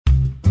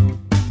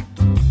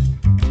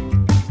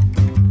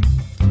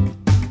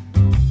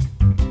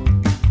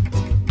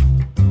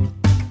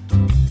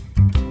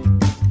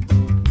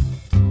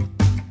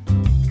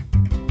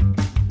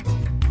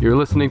You're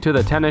listening to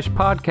the 10ish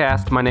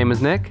podcast. My name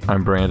is Nick.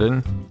 I'm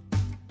Brandon.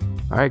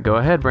 All right, go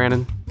ahead,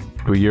 Brandon.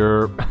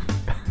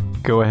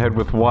 Go ahead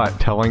with what?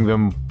 Telling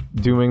them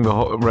doing the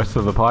whole rest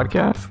of the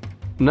podcast?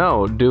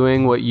 No,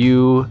 doing what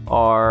you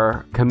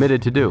are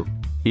committed to do.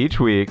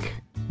 Each week,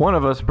 one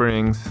of us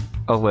brings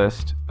a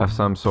list of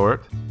some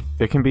sort.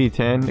 It can be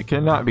 10, it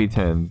cannot be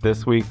 10.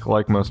 This week,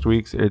 like most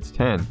weeks, it's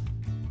 10.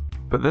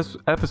 But this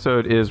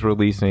episode is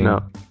releasing...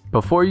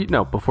 Before you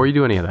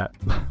do any of that.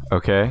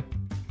 Okay.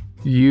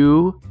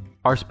 You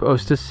are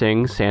supposed to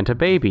sing Santa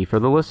Baby for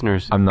the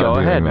listeners. I'm not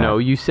doing ahead. that. No,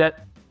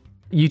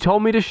 you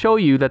told me to show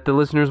you that the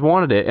listeners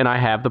wanted it, and I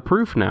have the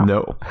proof now.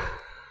 No.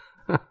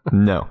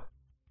 No.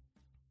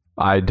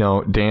 I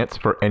don't dance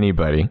for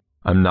anybody.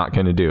 I'm not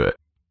going to do it.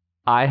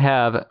 I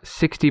have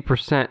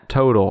 60%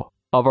 total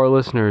of our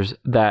listeners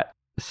that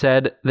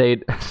said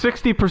they'd...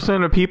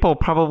 60% of people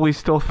probably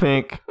still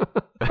think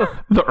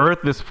the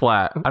earth is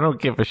flat. I don't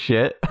give a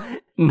shit.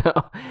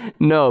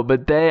 No,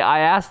 but I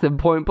asked them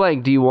point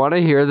blank, do you want to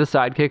hear the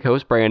Sidekick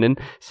host, Brandon,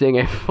 sing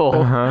a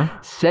full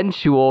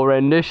sensual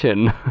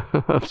rendition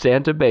of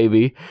Santa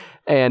Baby?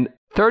 And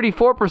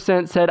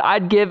 34% said,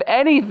 I'd give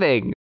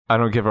anything. I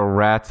don't give a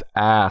rat's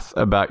ass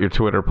about your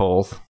Twitter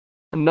polls.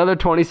 Another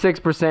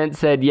 26%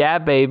 said, yeah,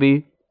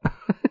 baby.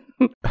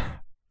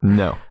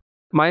 No.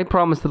 My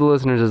promise to the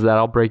listeners is that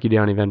I'll break you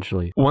down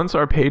eventually. Once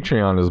our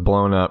Patreon is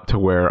blown up to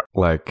where,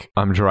 like,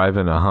 I'm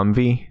driving a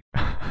Humvee,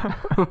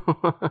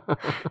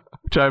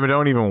 which I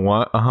don't even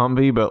want a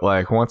Humvee, but,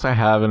 like, once I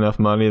have enough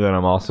money that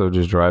I'm also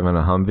just driving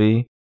a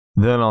Humvee,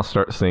 then I'll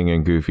start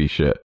singing goofy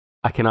shit.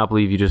 I cannot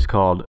believe you just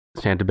called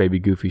Santa Baby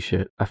goofy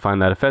shit. I find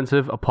that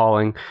offensive,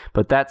 appalling.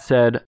 But that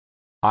said,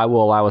 I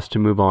will allow us to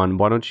move on.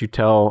 Why don't you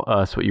tell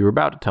us what you were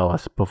about to tell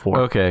us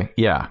before? Okay,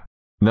 yeah.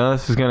 Now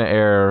this is going to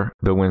air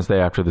the Wednesday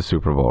after the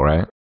Super Bowl,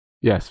 right?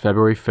 Yes,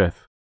 February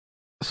 5th.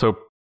 So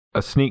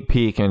a sneak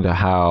peek into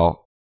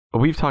how,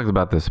 we've talked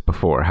about this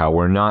before, how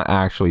we're not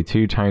actually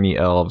two tiny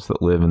elves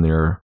that live in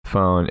their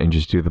phone and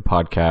just do the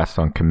podcast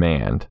on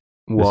command.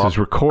 Well, this is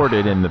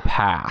recorded in the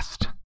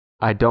past.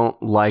 I don't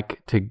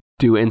like to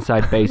do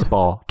inside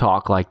baseball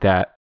talk like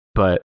that,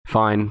 but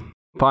fine.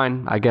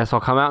 I guess I'll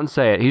come out and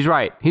say it. He's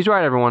right,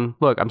 everyone.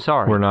 Look, I'm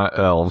sorry. We're not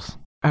elves.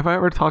 Have I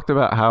ever talked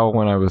about how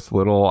when I was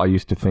little, I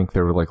used to think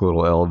there were like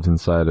little elves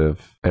inside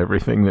of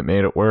everything that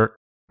made it work?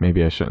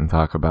 Maybe I shouldn't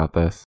talk about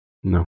this.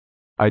 No.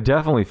 I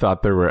definitely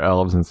thought there were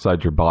elves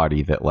inside your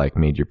body that like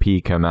made your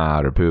pee come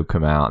out or poo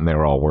come out, and they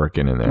were all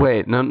working in there.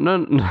 Wait, no.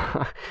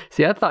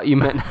 See, I thought you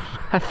meant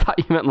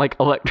like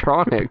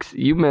electronics.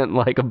 You meant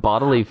like a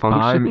bodily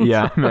function.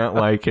 I meant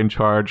like in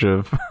charge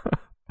of,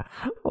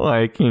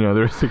 like, you know,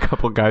 there's a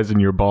couple guys in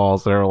your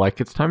balls that are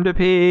like, it's time to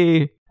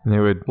pee. And they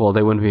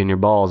wouldn't be in your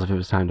balls if it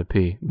was time to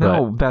pee.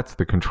 No, that's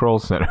the control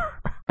center.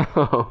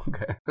 Oh,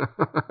 okay.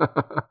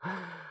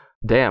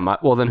 Damn.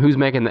 Well, then who's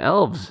making the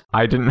elves?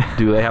 I didn't.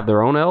 Do they have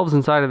their own elves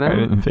inside of them? I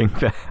didn't think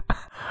that.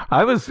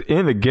 I was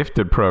in a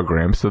gifted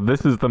program, so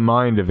this is the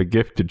mind of a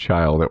gifted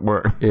child at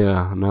work.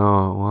 Yeah,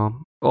 no.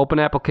 Well, open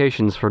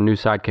applications for new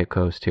Sidekick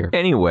host here.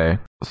 Anyway,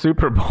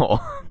 Super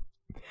Bowl.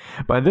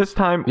 By this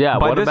time,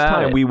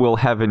 we will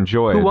have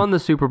enjoyed. Who won the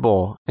Super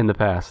Bowl in the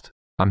past?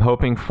 I'm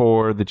hoping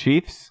for the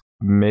Chiefs,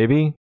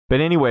 maybe.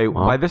 But anyway,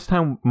 by this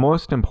time,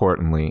 most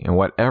importantly, and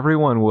what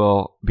everyone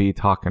will be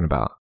talking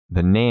about,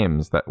 the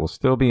names that will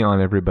still be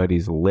on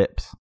everybody's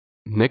lips.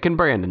 Nick and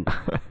Brandon.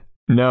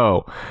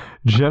 No.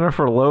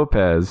 Jennifer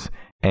Lopez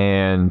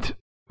and,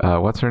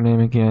 what's her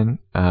name again?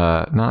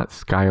 Not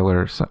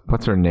Skylar.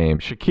 What's her name?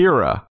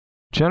 Shakira.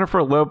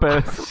 Jennifer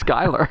Lopez.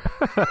 Skylar.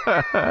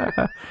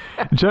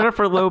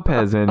 Jennifer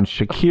Lopez and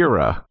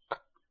Shakira.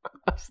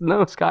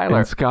 No, Skylar.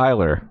 And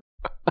Skylar.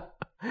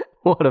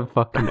 What a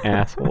fucking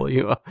asshole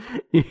you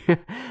are.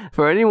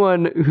 For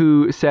anyone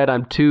who said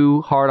I'm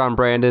too hard on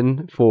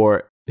Brandon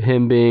for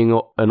him being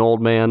an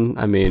old man,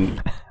 I mean,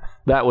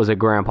 that was a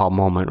grandpa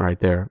moment right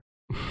there.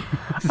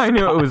 I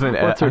knew it was an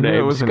S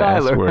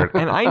word,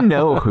 and I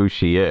know who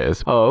she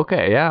is. Oh,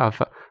 okay, yeah.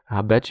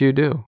 I bet you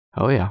do.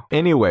 Oh, yeah.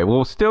 Anyway,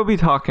 we'll still be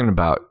talking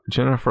about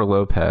Jennifer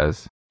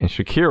Lopez and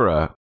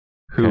Shakira,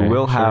 who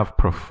will have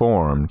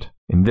performed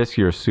in this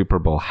year's Super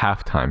Bowl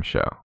halftime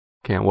show.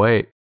 Can't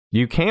wait.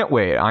 You can't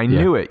wait. I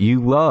knew it.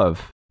 You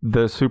love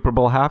the Super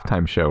Bowl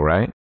halftime show,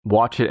 right?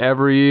 Watch it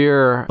every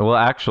year. Well,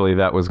 actually,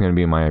 that was going to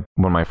be one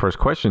of my first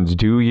questions.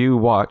 Do you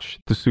watch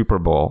the Super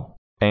Bowl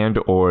and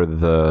or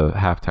the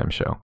halftime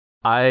show?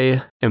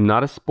 I am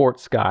not a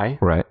sports guy.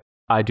 Right.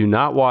 I do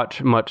not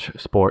watch much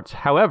sports.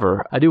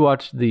 However, I do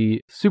watch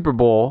the Super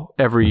Bowl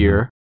every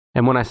year.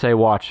 And when I say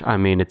watch, I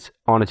mean it's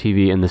on a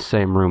TV in the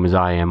same room as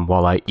I am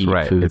while I eat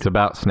food. It's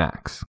about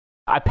snacks.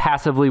 I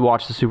passively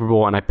watch the Super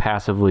Bowl and I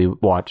passively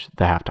watch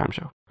the halftime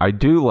show. I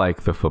do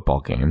like the football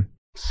game.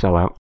 So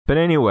out. But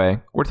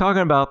anyway, we're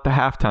talking about the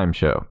halftime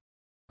show.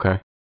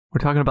 Okay.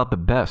 We're talking about the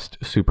best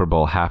Super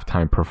Bowl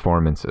halftime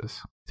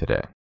performances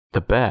today.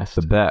 The best?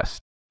 The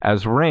best.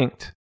 As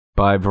ranked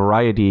by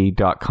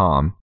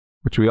Variety.com,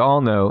 which we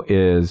all know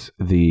is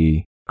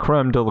the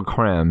creme de la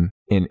creme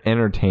in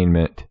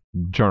entertainment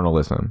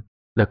journalism.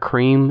 The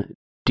cream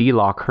de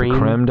la cream?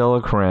 Creme de la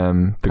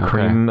creme. The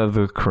cream of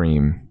the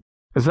cream.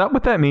 Is that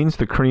what that means?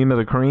 The cream of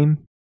the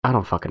cream? I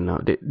don't fucking know.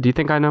 Do you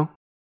think I know?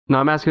 No,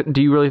 I'm asking,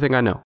 do you really think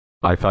I know?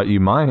 I thought you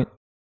might.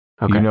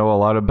 Okay. You know a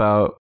lot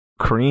about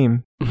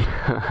cream.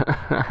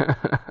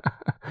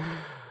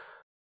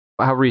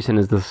 How recent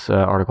is this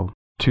article?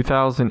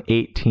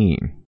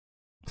 2018.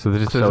 So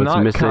this does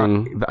not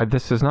missing.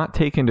 This does not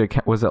take into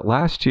account. Was it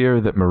last year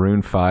that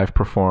Maroon 5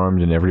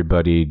 performed and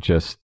everybody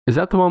just? Is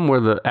that the one where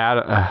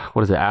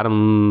what is it?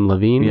 Adam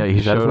Levine? Yeah, he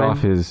showed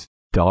off his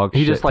dog.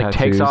 He just tattoos.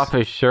 Takes off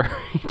his shirt.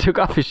 He took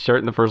off his shirt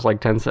in the first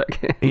 10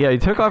 seconds. Yeah, he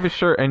took off his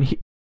shirt, and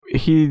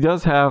he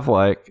does have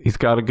he's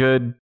got a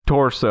good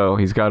torso.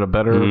 He's got a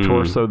better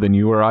torso than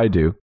you or I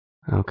do.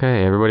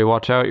 Okay, everybody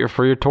watch out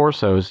for your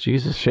torsos.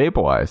 Jesus.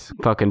 Shape-wise.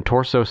 Fucking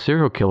torso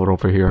serial killer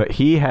over here. But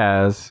he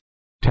has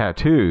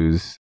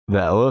tattoos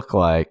that look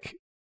like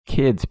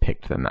kids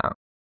picked them out.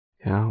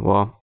 Yeah,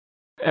 well,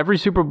 every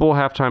Super Bowl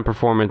halftime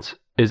performance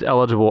is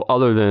eligible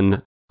other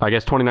than, I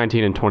guess,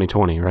 2019 and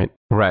 2020, right?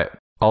 Right.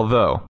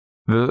 Although,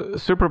 the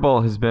Super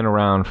Bowl has been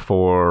around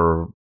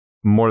for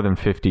more than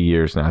 50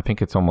 years now. I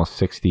think it's almost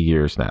 60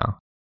 years now.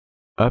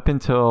 Up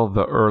until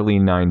the early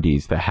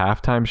 90s, the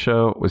halftime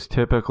show was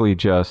typically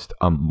just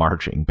a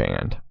marching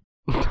band.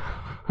 Which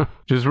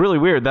is really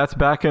weird. That's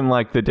back in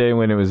the day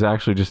when it was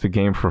actually just a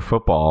game for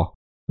football.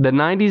 The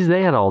 90s,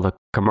 they had all the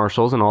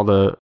commercials and all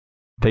the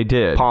They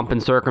did. Pomp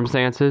and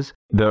circumstances.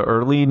 The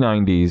early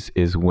 90s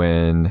is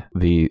when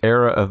the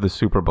era of the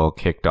Super Bowl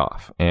kicked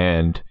off.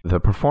 And the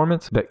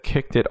performance that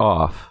kicked it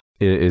off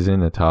is in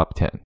the top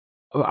 10.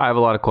 I have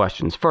a lot of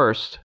questions.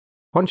 First,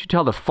 why don't you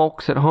tell the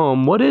folks at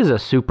home, what is a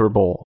Super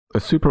Bowl? A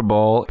Super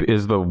Bowl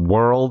is the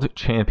world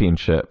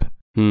championship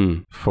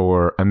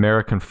for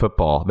American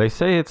football. They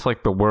say it's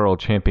like the world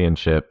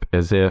championship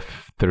as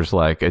if there's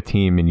a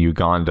team in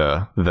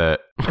Uganda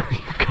that...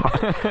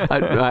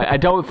 I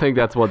don't think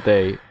that's what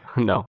they...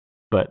 No,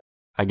 but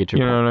I get your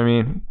point. You know what I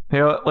mean?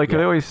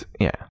 They always...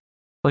 Yeah.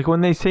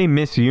 When they say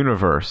Miss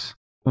Universe,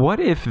 what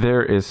if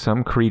there is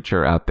some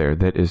creature out there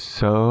that is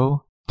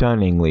so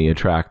stunningly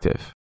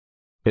attractive?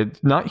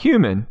 It's not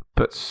human,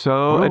 but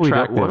so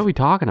attractive. What are we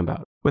talking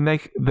about? When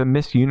the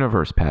Miss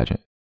Universe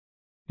pageant.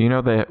 You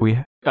know that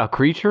a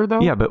creature though?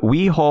 Yeah, but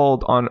we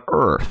hold on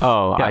Earth.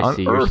 Oh, yeah, I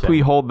see. On Earth,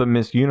 we hold the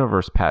Miss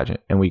Universe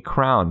pageant, and we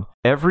crown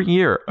every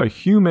year a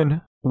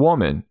human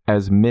woman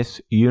as Miss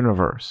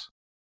Universe.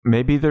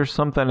 Maybe there's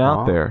something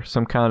out there,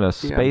 some kind of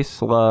space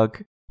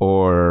slug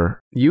or...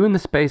 You and the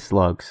space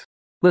slugs.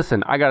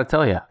 Listen, I gotta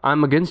tell you,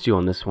 I'm against you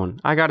on this one.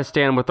 I gotta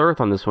stand with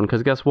Earth on this one,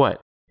 because guess what?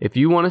 If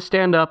you want to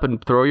stand up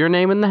and throw your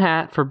name in the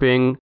hat for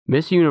being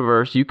Miss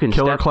Universe, you can...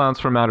 Killer Clowns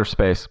from Outer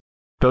Space.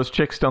 Those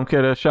chicks don't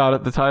get a shot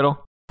at the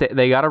title?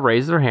 They got to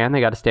raise their hand. They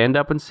got to stand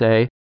up and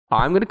say,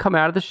 I'm going to come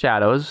out of the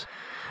shadows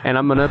and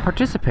I'm going to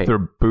participate. Their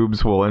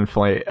boobs will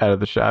inflate out of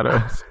the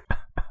shadows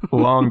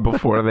long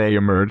before they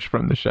emerge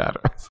from the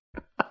shadows.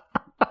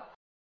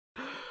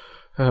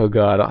 Oh,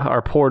 God.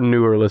 Our poor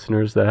newer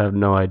listeners that have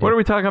no idea. What are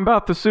we talking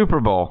about? The Super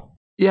Bowl.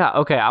 Yeah,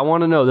 okay. I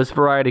want to know this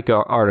Variety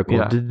article.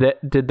 Yeah.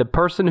 Did the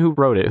person who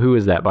wrote it, who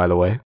is that, by the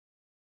way?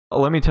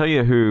 Let me tell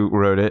you who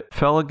wrote it.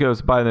 Fella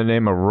goes by the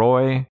name of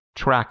Roy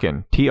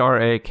Trakin.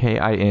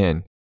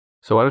 Trakin.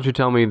 So why don't you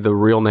tell me the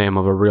real name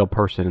of a real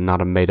person and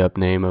not a made-up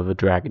name of a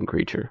dragon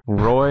creature?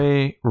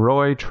 Roy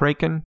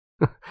Trakin?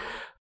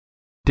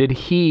 Did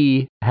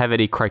he have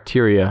any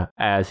criteria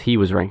as he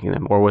was ranking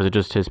them, or was it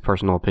just his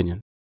personal opinion?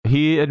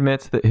 He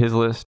admits that his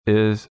list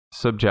is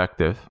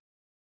subjective.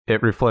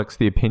 It reflects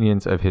the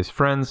opinions of his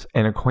friends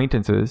and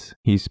acquaintances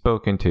he's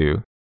spoken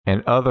to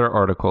and other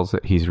articles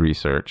that he's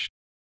researched.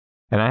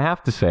 And I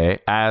have to say,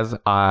 as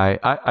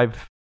I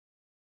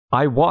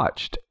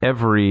watched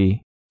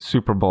every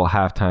Super Bowl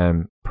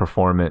halftime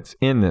performance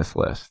in this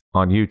list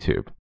on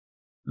YouTube.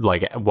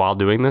 While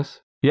doing this?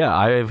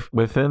 Yeah,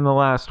 within the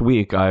last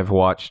week, I've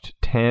watched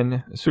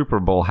 10 Super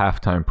Bowl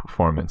halftime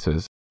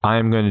performances. I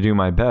am going to do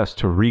my best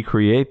to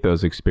recreate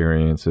those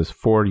experiences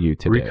for you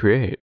today.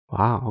 Recreate?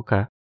 Wow,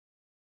 okay.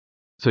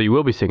 So you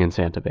will be singing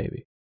Santa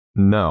Baby?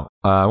 No,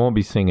 I won't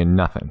be singing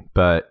nothing,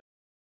 but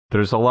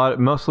there's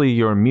mostly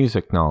your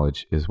music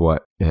knowledge is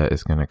what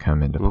is going to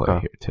come into play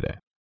here today.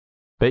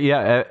 But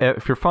yeah,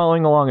 if you're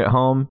following along at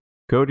home,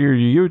 go to your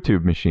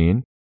YouTube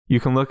machine.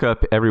 You can look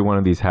up every one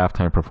of these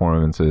halftime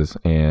performances,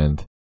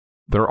 and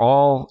they're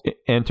all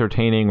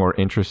entertaining or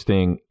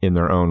interesting in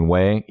their own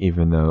way,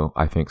 even though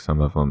I think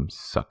some of them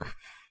suck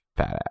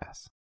fat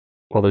ass.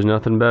 Well, there's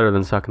nothing better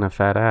than sucking a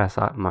fat ass.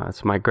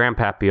 It's my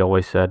grandpappy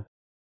always said.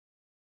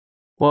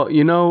 Well,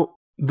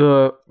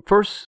 the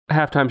first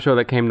halftime show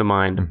that came to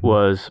mind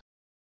was,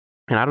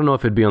 and I don't know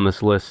if it'd be on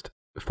this list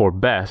for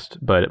best,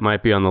 but it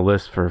might be on the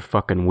list for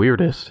fucking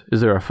weirdest.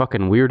 Is there a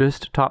fucking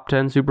weirdest top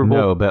 10 Super Bowl?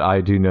 No, but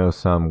I do know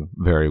some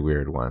very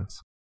weird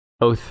ones.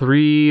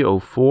 03,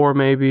 04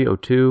 maybe,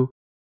 02.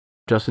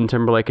 Justin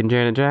Timberlake and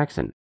Janet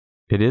Jackson.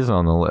 It is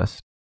on the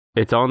list.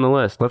 It's on the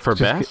list. For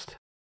best?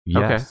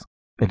 Yes,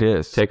 it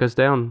is. Take us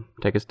down.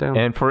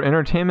 And for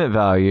entertainment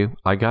value,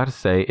 I gotta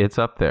say, it's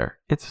up there.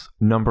 It's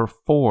number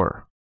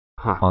 4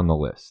 on the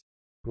list.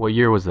 What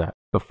year was that?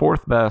 The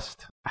fourth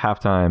best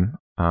halftime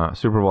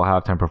Super Bowl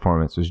halftime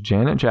performance was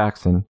Janet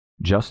Jackson,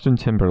 Justin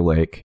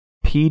Timberlake,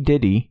 P.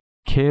 Diddy,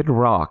 Kid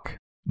Rock,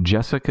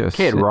 Jessica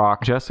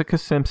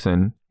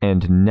Simpson,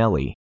 and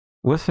Nelly.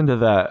 Listen to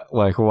that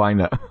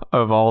lineup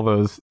of all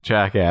those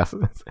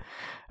jackasses.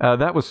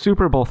 That was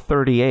Super Bowl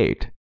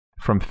 38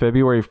 from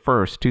February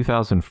 1st,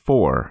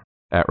 2004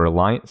 at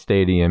Reliant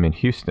Stadium in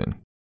Houston.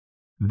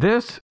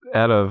 This,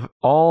 out of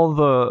all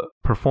the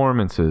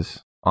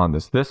performances on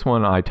this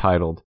one I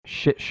titled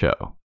Shit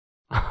Show.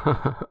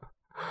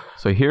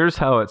 So here's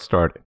how it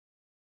started.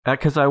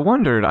 Because I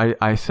wondered,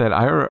 I said,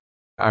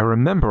 I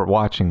remember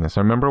watching this.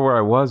 I remember where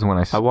I was when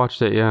I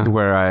watched it, yeah.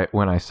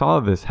 When I saw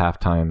this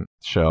halftime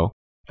show,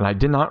 and I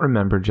did not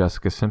remember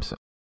Jessica Simpson.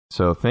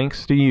 So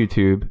thanks to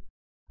YouTube,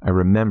 I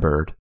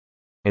remembered.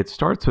 It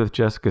starts with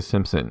Jessica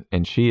Simpson,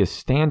 and she is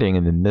standing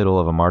in the middle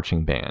of a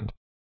marching band.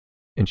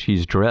 And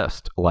she's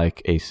dressed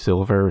like a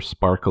silver,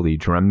 sparkly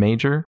drum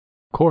major.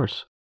 Of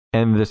course.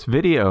 And this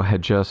video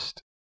had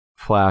just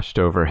flashed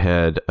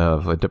overhead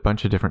of a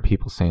bunch of different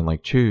people saying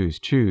choose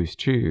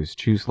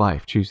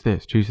life, choose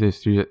this,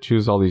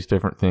 choose all these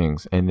different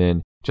things. And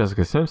then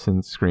Jessica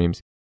Simpson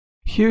screams,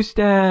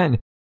 Houston,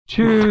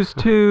 choose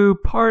to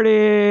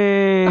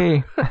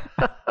party.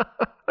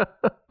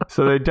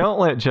 So they don't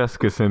let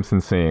Jessica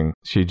Simpson sing.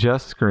 She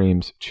just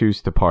screams,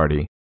 choose to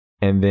party.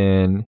 And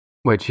then...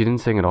 Wait, she didn't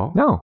sing at all?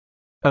 No.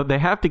 Oh, they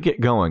have to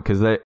get going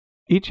because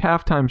each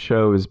halftime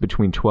show is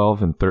between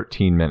 12 and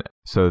 13 minutes.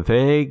 So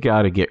they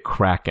got to get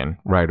cracking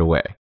right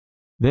away.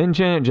 Then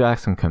Janet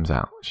Jackson comes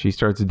out. She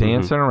starts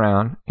dancing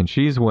around, and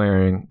she's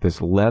wearing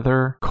this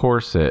leather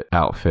corset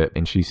outfit,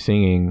 and she's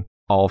singing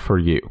All For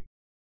You.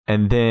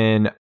 And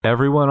then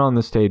everyone on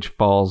the stage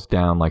falls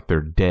down like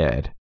they're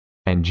dead,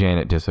 and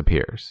Janet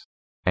disappears.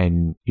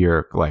 And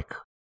you're like,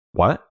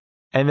 what?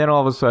 And then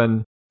all of a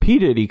sudden, P.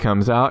 Diddy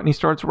comes out, and he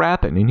starts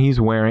rapping, and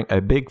he's wearing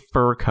a big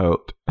fur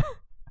coat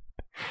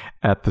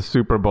at the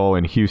Super Bowl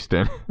in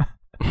Houston.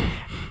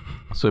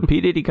 So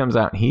P. Diddy comes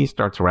out and he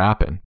starts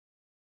rapping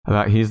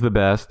about he's the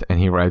best and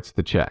he writes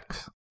the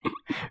checks,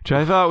 which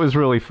I thought was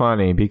really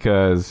funny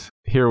because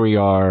here we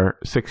are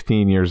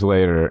 16 years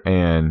later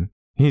and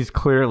he's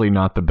clearly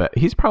not the best.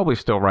 He's probably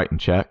still writing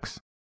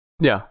checks.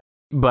 Yeah,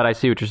 but I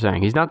see what you're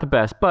saying. He's not the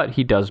best, but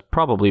he does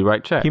probably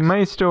write checks. He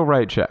may still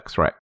write checks,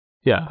 right?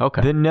 Yeah,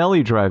 okay. Then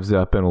Nelly drives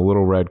up in a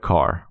little red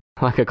car.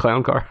 Like a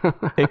clown car?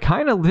 It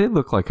kind of did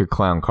look like a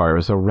clown car. It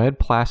was a red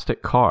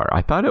plastic car.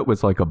 I thought it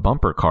was like a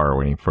bumper car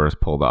when he first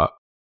pulled up.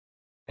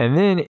 And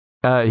then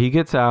he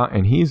gets out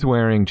and he's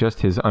wearing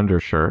just his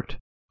undershirt.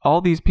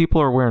 All these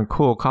people are wearing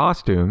cool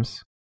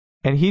costumes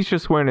and he's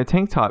just wearing a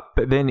tank top.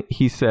 But then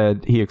he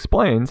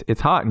explains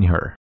it's hot in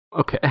here.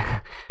 Okay.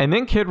 And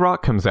then Kid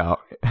Rock comes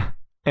out.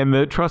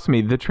 And trust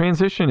me, the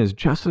transition is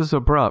just as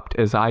abrupt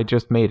as I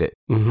just made it.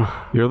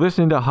 You're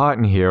listening to Hot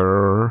in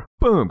Here.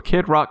 Boom,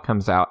 Kid Rock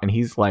comes out and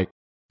he's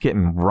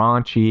getting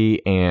raunchy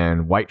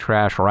and white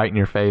trash right in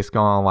your face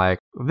going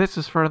this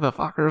is for the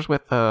fuckers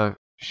with the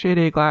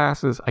shitty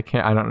glasses.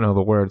 I don't know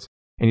the words.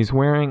 And he's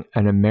wearing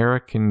an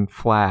American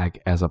flag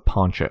as a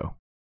poncho.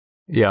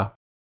 Yeah,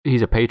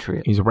 he's a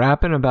patriot. He's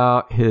rapping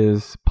about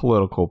his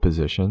political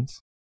positions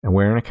and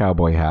wearing a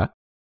cowboy hat.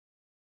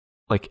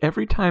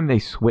 Every time they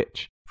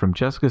switch from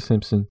Jessica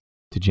Simpson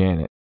to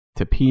Janet,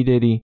 to P.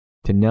 Diddy,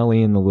 to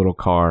Nelly in the little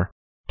car,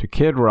 to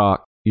Kid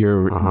Rock,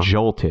 you're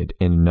jolted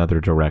in another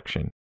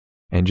direction.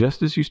 And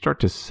just as you start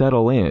to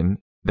settle in,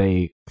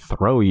 they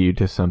throw you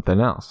to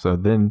something else. So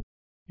then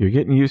you're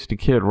getting used to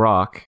Kid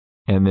Rock,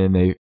 and then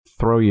they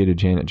throw you to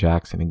Janet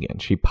Jackson again.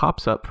 She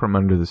pops up from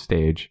under the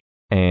stage,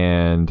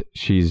 and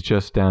she's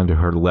just down to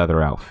her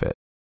leather outfit.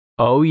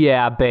 Oh,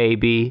 yeah,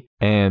 baby.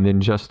 And then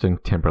Justin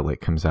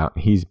Timberlake comes out,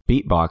 and he's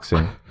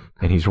beatboxing.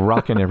 And he's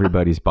rocking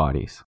everybody's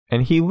bodies.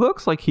 And he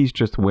looks like he's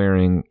just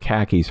wearing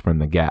khakis from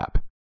the Gap.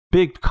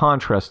 Big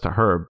contrast to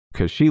her,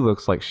 because she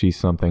looks like she's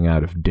something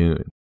out of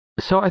Dune.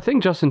 So I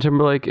think Justin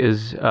Timberlake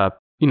is,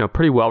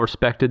 pretty well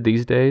respected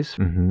these days.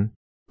 Mm-hmm.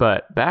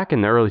 But back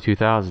in the early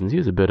 2000s, he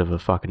was a bit of a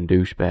fucking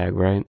douchebag,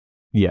 right?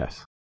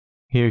 Yes.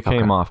 He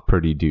came off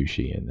pretty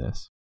douchey in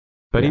this.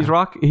 But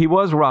he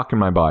was rocking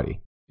my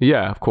body.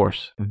 Yeah, of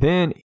course.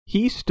 Then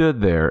he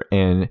stood there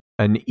and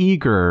an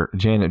eager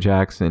Janet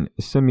Jackson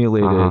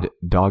simulated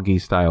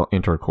doggy-style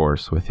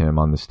intercourse with him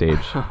on the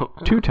stage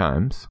 2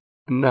 times.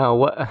 No,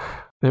 what?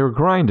 They were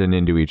grinding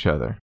into each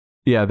other.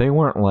 Yeah, they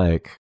weren't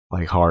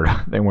hard.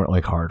 They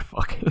weren't hard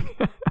fucking.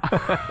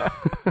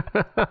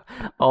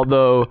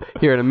 Although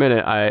here in a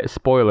minute,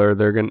 spoiler,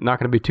 they're not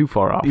going to be too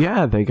far off.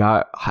 Yeah,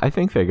 I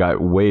think they got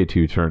way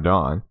too turned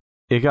on.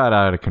 It got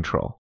out of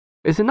control.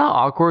 Is it not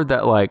awkward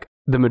that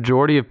the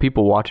majority of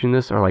people watching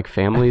this are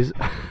families?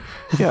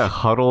 Yeah,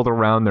 huddled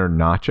around their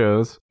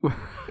nachos.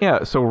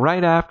 Yeah, so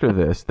right after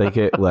this, they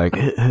get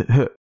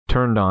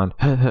turned on,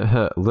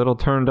 little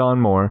turned on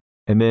more.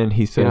 And then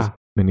he says, I'm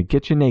going to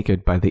get you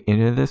naked by the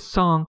end of this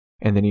song.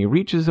 And then he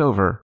reaches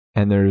over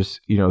and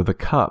there's, the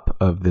cup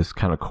of this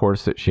kind of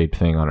corset shaped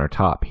thing on her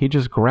top. He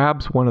just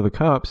grabs one of the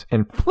cups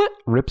and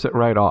rips it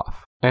right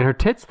off. And her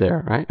tit's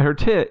there, right? Her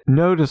tit,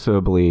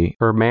 noticeably.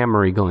 Her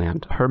mammary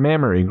gland. Her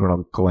mammary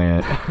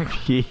gland.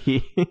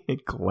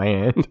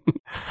 Gland.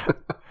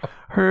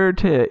 Her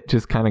tit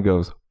just kind of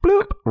goes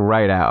bloop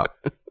right out.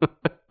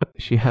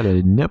 She had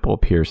a nipple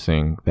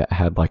piercing that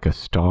had like a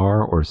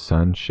star or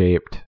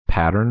sun-shaped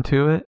pattern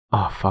to it.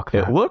 Oh, fuck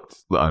that. It looked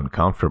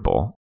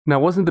uncomfortable. Now,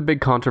 wasn't the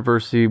big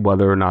controversy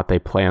whether or not they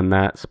planned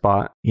that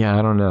spot? Yeah,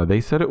 I don't know. They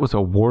said it was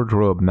a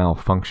wardrobe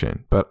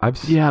malfunction, but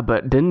Yeah,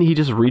 but didn't he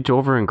just reach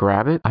over and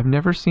grab it? I've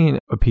never seen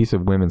a piece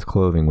of women's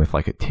clothing with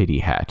like a titty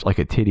hatch, like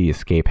a titty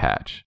escape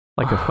hatch,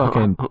 like a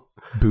fucking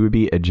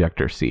booby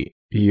ejector seat.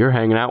 You're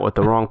hanging out with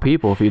the wrong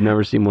people if you've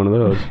never seen one of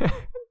those.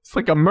 It's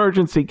like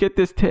emergency, get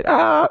this tit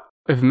out.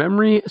 If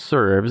memory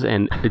serves,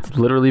 and it's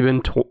literally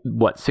been,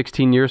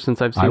 16 years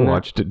since I've seen I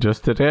watched it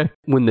just today.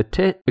 When the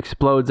tit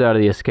explodes out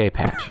of the escape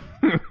hatch.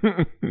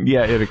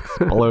 Yeah, it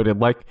exploded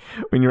like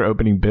when you're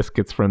opening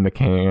biscuits from the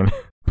can.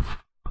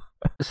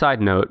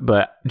 Side note,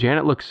 but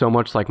Janet looks so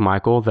much like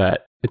Michael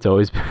that it's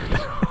always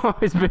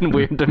been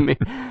weird to me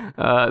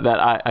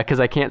because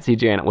I can't see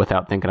Janet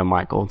without thinking of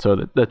Michael. So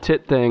the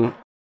tit thing,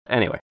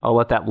 anyway, I'll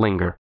let that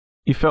linger.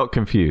 You felt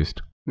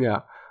confused.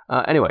 Yeah.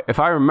 Anyway, if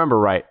I remember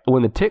right,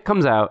 when the tit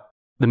comes out,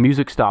 the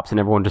music stops and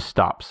everyone just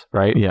stops,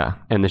 right? Yeah.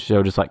 And the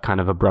show just like kind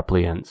of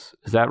abruptly ends.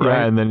 Is that right?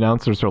 Yeah, and the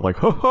announcers are like,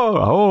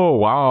 oh,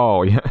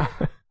 wow. Yeah.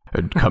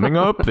 Coming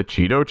up, the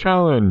Cheeto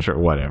Challenge or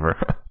whatever.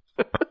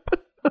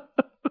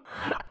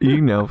 You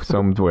know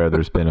somewhere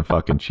there's been a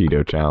fucking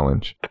Cheeto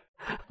Challenge.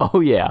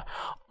 Oh, yeah.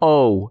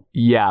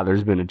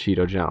 There's been a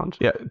Cheeto Challenge.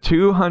 Yeah,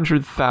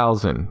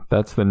 200,000.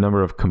 That's the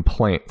number of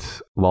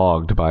complaints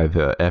logged by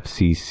the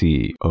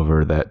FCC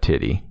over that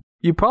titty.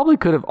 You probably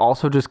could have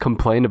also just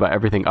complained about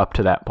everything up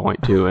to that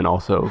point, too, and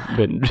also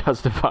been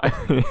justified.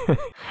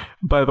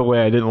 By the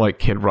way, I didn't like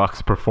Kid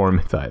Rock's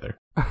performance either.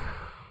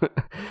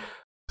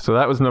 So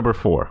that was number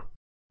 4.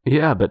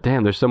 Yeah, but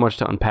damn, there's so much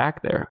to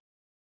unpack there.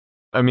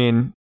 I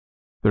mean,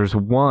 there's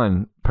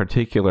one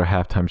particular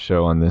halftime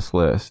show on this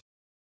list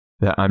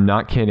that I'm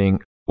not kidding.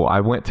 Well,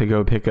 I went to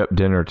go pick up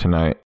dinner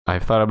tonight.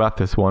 I've thought about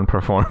this one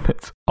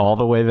performance all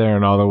the way there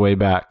and all the way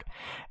back.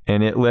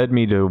 And it led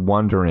me to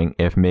wondering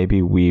if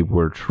maybe we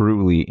were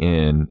truly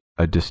in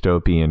a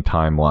dystopian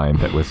timeline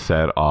that was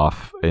set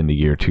off in the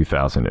year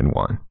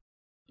 2001.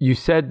 You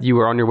said you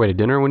were on your way to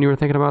dinner when you were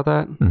thinking about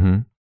that?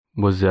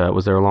 Mm-hmm. Was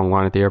there a long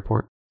line at the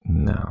airport?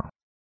 No.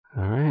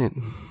 All right.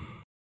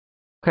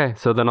 Okay,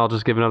 so then I'll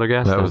just give another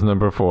guess. That was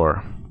number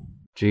 4.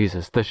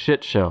 Jesus, the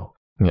shit show.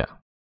 Yeah.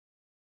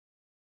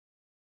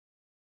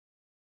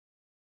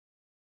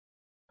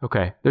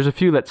 Okay, there's a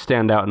few that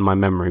stand out in my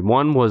memory.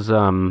 One was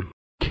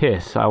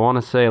Kiss. I want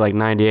to say like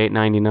 98,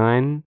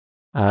 99.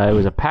 It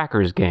was a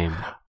Packers game.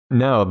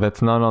 No,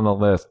 that's not on the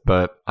list,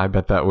 but I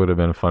bet that would have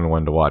been a fun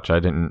one to watch. I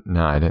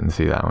didn't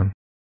see that one.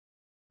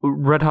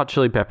 Red Hot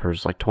Chili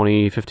Peppers, like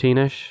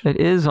 2015-ish? It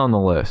is on the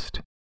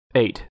list.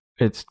 8.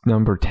 It's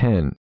number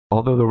 10.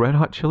 Although the Red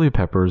Hot Chili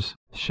Peppers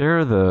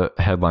share the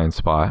headline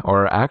spot,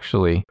 or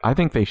actually, I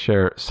think they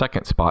share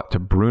second spot to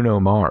Bruno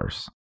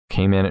Mars.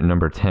 Came in at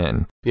number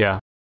 10. Yeah.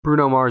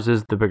 Bruno Mars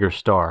is the bigger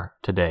star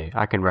today.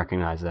 I can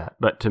recognize that.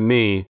 But to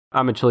me,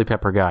 I'm a Chili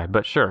Pepper guy,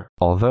 but sure.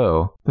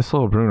 Although, this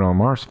little Bruno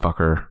Mars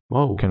fucker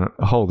can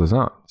hold his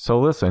own. So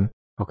listen.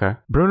 Okay.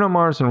 Bruno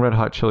Mars and Red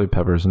Hot Chili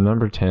Peppers,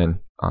 number 10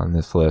 on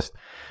this list.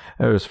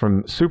 It was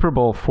from Super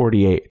Bowl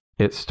 48.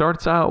 It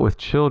starts out with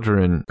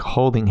children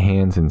holding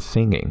hands and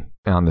singing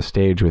on the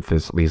stage with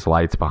these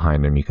lights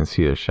behind them. You can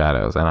see the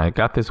shadows. And I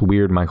got this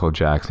weird Michael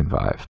Jackson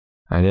vibe.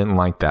 I didn't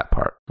like that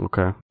part.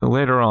 Okay.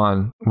 Later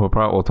on, we'll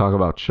talk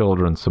about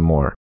children some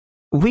more.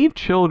 Leave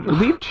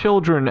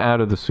children out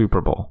of the Super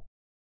Bowl.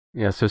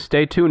 Yeah, so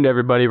stay tuned,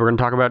 everybody. We're going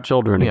to talk about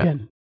children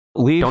again.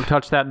 Don't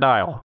touch that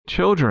dial.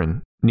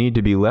 Children need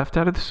to be left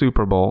out of the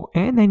Super Bowl,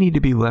 and they need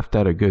to be left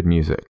out of good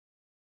music.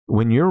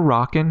 When you're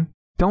rocking,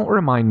 don't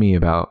remind me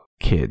about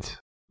kids.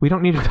 We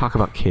don't need to talk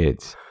about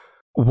kids.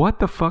 What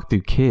the fuck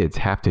do kids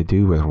have to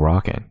do with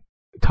rocking?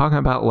 Talking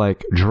about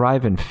like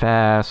driving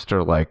fast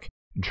or like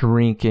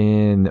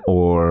drinking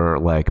or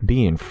like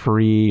being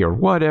free or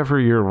whatever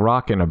you're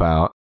rocking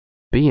about.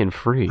 Being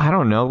free? I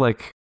don't know,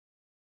 like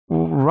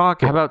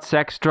rocking. How about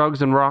sex,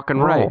 drugs, and rock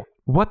and roll? Right.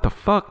 What the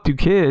fuck do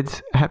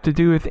kids have to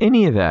do with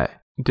any of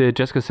that? Did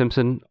Jessica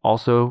Simpson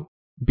also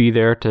be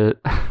there to...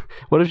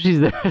 What if she's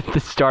there at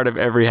the start of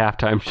every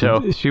halftime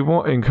show? She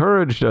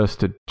encouraged us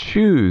to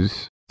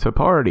choose to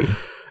party.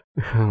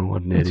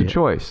 What an idiot. It's a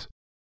choice.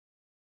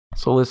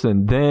 So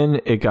listen,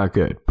 then it got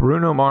good.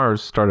 Bruno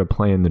Mars started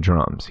playing the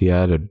drums. He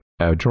had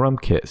a drum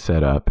kit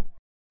set up,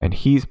 and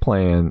he's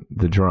playing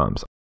the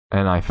drums.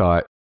 And I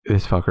thought,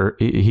 this fucker,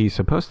 he's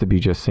supposed to be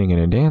just singing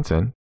and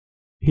dancing.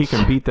 He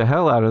can beat the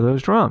hell out of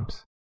those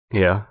drums.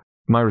 Yeah.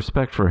 My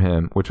respect for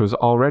him, which was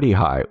already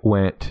high,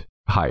 went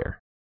higher.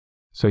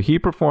 So he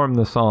performed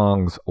the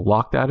songs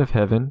Locked Out of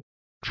Heaven,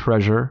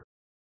 Treasure,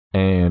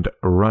 and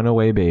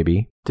Runaway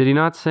Baby. Did he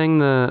not sing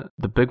the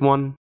big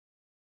one?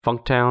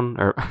 Funktown?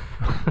 Or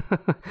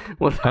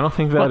I don't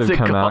think that had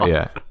come out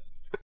yet.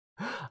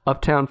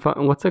 Uptown Funk.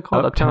 What's it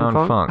called?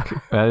 Uptown Funk.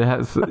 It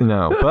has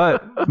no.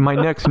 But my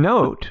next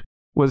note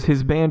was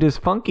his band is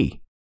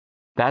funky.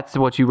 That's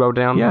what you wrote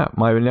down? Yeah,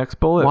 my next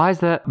bullet. Why is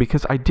that?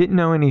 Because I didn't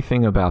know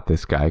anything about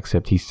this guy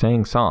except he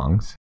sang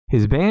songs.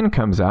 His band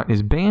comes out and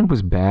his band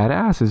was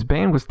badass. His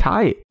band was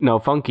tight. No,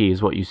 funky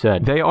is what you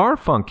said. They are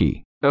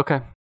funky.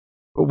 Okay.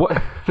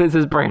 What? This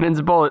is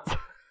Brandon's bullets.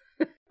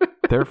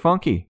 They're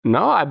funky.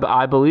 No,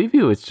 I believe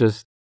you. It's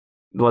just,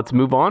 let's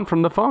move on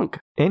from the funk.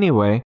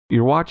 Anyway,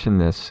 you're watching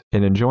this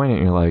and enjoying it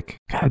and you're like,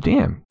 God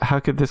damn, how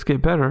could this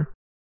get better?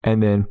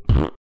 And then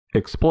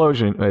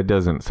explosion. It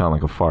doesn't sound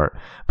like a fart,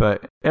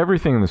 but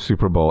everything in the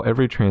Super Bowl,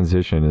 every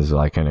transition is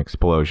like an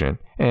explosion.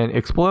 And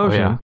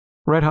explosion, oh, yeah.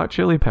 Red Hot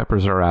Chili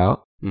Peppers are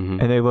out,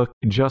 and they look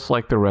just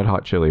like the Red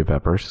Hot Chili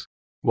Peppers.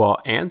 Well,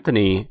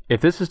 Anthony,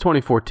 if this is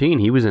 2014,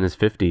 he was in his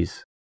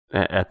 50s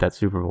at that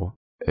Super Bowl.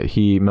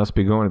 He must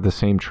be going to the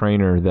same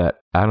trainer that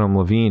Adam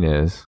Levine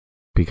is,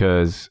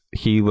 because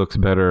he looks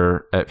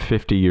better at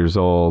 50 years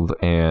old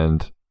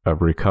and a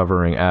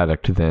recovering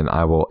addict than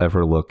I will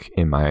ever look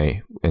in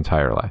my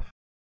entire life.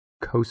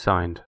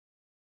 Co-signed.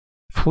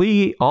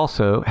 Flea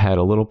also had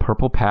a little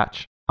purple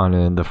patch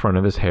on the front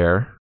of his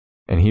hair,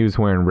 and he was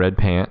wearing red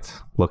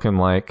pants, looking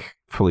like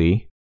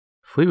Flea.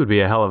 Flea would be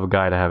a hell of a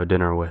guy to have a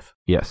dinner with.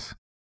 Yes.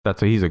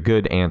 He's a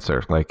good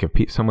answer. Like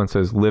if someone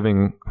says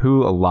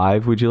who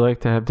alive would you like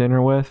to have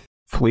dinner with?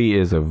 Flea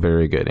is a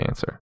very good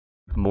answer.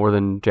 More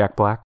than Jack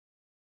Black?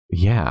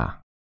 Yeah.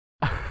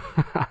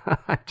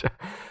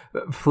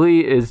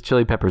 Flea is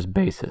Chili Pepper's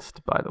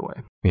bassist, by the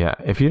way. Yeah.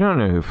 If you don't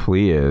know who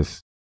Flea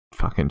is,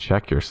 fucking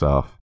check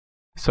yourself.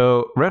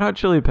 So Red Hot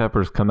Chili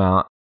Peppers come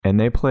out and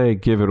they play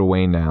Give It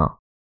Away Now.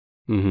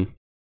 Mm-hmm.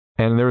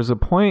 And there was a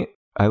point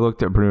I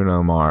looked at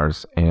Bruno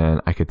Mars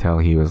and I could tell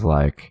he was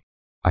like,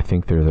 I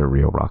think they're the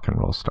real rock and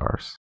roll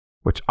stars,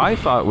 which I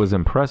thought was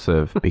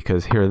impressive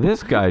because here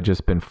this guy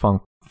just been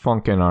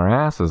funking our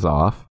asses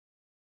off,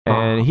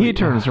 and he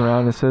turns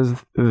around and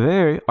says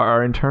they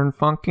are in turn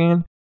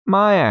funking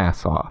my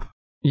ass off.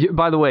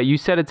 By the way, you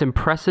said it's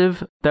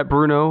impressive that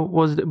Bruno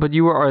was, but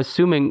you are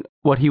assuming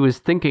what he was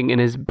thinking in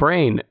his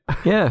brain.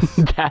 Yes.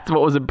 That's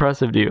what was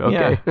impressive to you.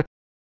 Okay. Yeah.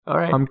 All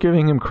right. I'm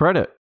giving him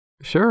credit.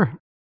 Sure.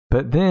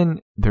 But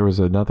then there was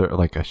another,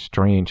 like a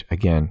strange,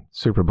 again,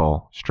 Super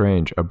Bowl,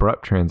 strange,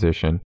 abrupt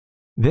transition.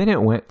 Then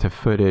it went to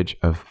footage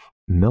of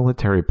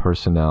military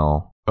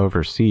personnel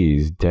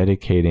overseas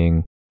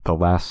dedicating the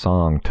last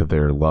song to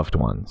their loved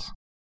ones.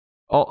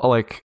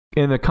 Like,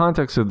 in the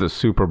context of the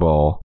Super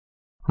Bowl,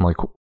 I'm like,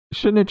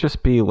 shouldn't it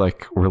just be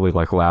like really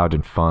like loud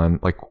and fun?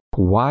 Like,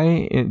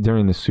 why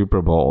during the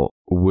Super Bowl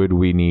would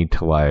we need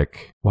to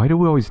why do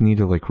we always need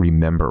to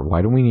remember?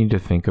 Why do we need to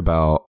think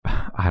about,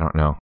 I don't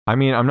know. I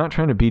mean, I'm not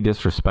trying to be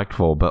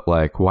disrespectful, but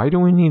why do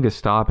we need to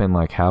stop and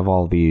have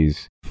all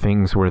these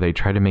things where they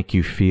try to make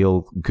you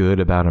feel good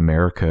about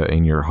America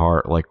in your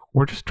heart?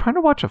 We're just trying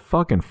to watch a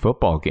fucking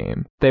football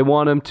game. They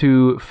want them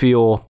to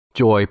feel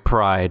joy,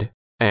 pride,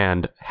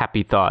 and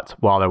happy thoughts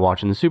while they're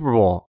watching the Super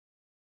Bowl.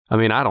 I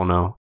mean, I don't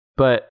know.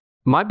 But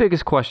my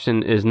biggest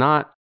question is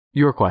not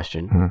your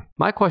question. Mm-hmm.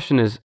 My question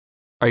is,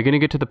 are you going to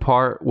get to the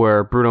part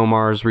where Bruno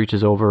Mars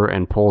reaches over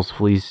and pulls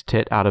Flea's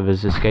tit out of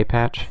his escape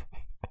hatch?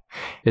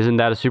 Isn't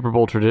that a Super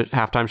Bowl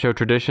halftime show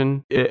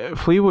tradition?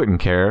 Flea wouldn't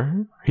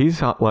care. He's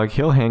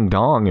he'll hang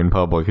dong in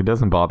public. It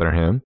doesn't bother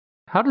him.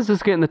 How does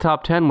this get in the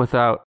top 10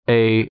 without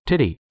a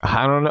titty?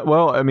 I don't know.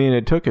 Well, I mean,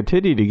 it took a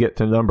titty to get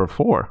to number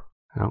 4.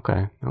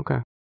 Okay.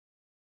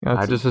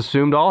 I just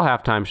assumed all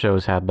halftime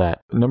shows had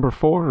that. Number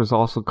 4 is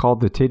also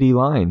called the titty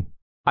line.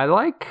 I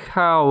like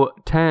how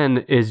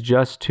 10 is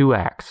just 2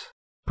 acts.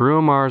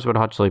 Bruno Mars with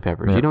Hot Chili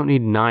Peppers. Yep. You don't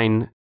need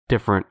 9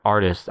 different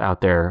artists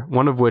out there,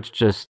 one of which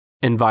just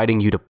inviting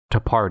you to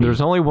party.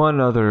 There's only one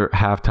other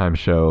halftime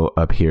show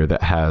up here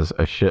that has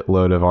a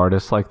shitload of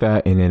artists like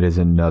that, and it is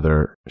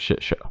another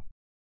shit show.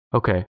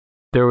 Okay.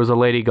 There was a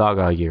Lady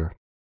Gaga year.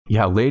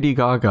 Yeah, Lady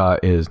Gaga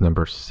is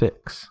number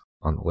 6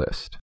 on the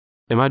list.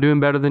 Am I doing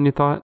better than you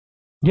thought?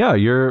 Yeah,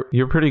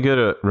 you're pretty good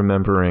at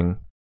remembering.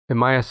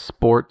 Am I a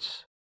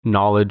sports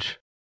knowledge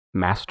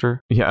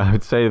master? Yeah, I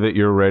would say that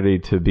you're ready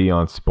to be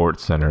on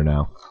SportsCenter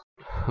now.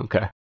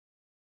 Okay.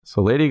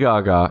 So Lady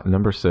Gaga,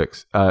 number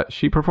 6,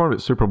 she performed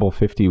at Super Bowl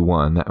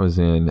 51. That was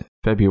in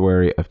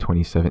February of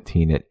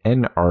 2017 at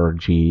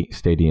NRG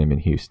Stadium in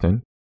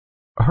Houston.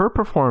 Her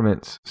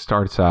performance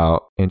starts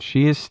out, and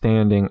she is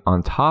standing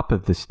on top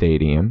of the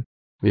stadium.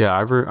 Yeah,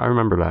 I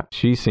remember that.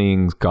 She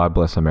sings God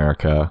Bless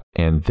America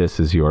and This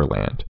Is Your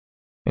Land.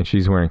 And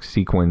she's wearing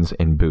sequins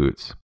and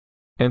boots.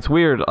 And it's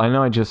weird. I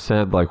know I just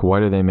said, why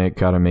do they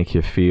gotta make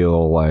you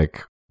feel,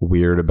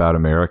 weird about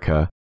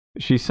America?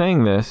 She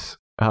sang this.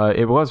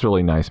 It was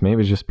really nice.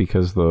 Maybe it's just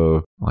because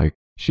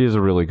she is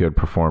a really good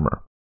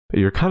performer. But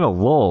you're kind of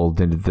lulled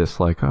into this,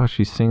 oh,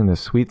 she's singing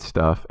this sweet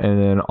stuff. And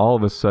then all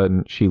of a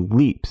sudden, she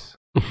leaps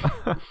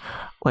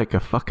like a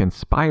fucking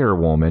Spire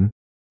woman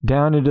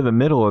down into the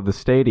middle of the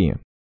stadium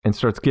and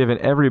starts giving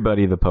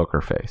everybody the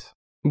poker face.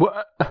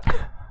 What?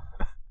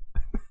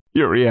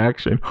 Your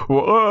reaction.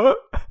 What?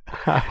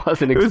 I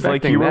wasn't expecting that. It was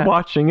like you were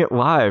watching it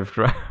live.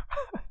 Right?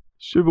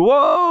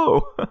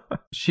 Whoa!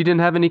 She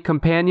didn't have any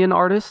companion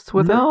artists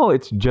with her? No,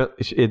 it's just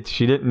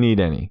she didn't need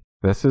any.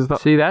 This is the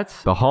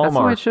that's the hallmark.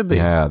 That's the way it should be.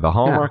 Yeah, the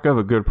hallmark of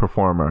a good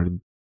performer.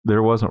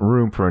 There wasn't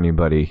room for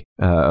anybody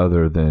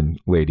other than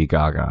Lady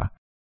Gaga.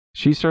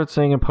 She starts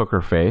singing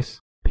Poker Face.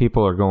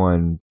 People are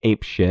going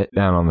ape shit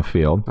down on the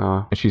field.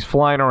 And she's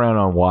flying around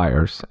on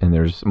wires, and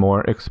there's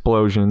more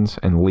explosions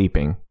and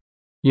leaping.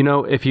 You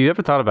know, if you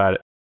ever thought about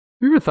it,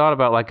 have you ever thought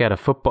about like at a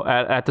football,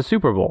 at the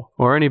Super Bowl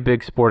or any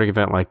big sporting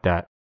event like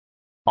that,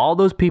 all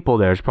those people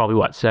there's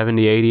probably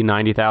 70, 80,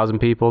 90,000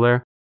 people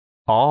there.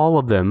 All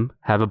of them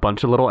have a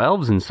bunch of little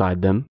elves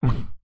inside them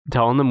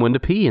telling them when to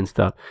pee and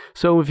stuff.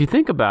 So if you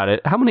think about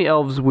it, how many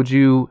elves would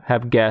you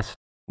have guessed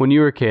when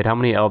you were a kid? How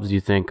many elves do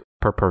you think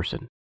per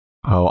person?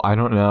 Oh, I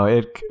don't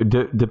know.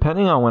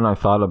 Depending on when I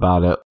thought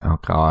about it. Oh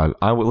God,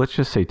 let's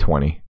just say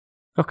 20.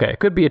 Okay, it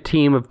could be a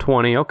team of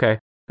 20. Okay,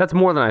 that's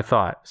more than I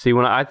thought. See,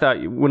 when I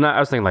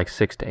was thinking like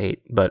 6 to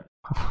 8, but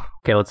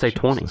okay, let's say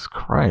 20. Jesus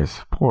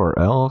Christ, poor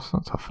elves.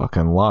 That's a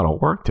fucking lot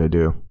of work to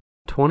do.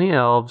 20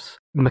 elves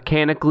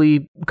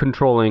mechanically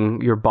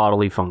controlling your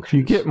bodily functions.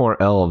 You get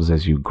more elves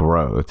as you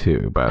grow,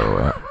 too, by the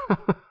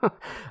way.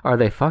 Are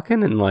they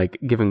fucking and like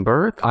giving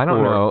birth? I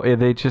don't know.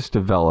 They just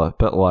develop,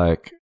 but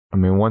like, I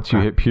mean, once you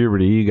hit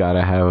puberty, you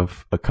gotta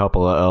have a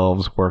couple of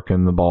elves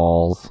working the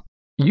balls.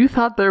 You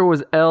thought there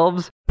was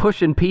elves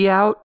pushing pee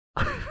out?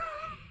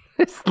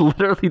 It's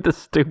literally the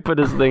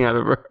stupidest thing I've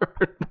ever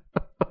heard.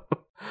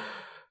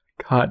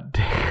 God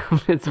damn,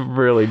 it's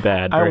really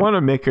bad. I want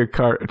to make a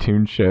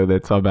cartoon show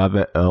that's about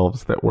the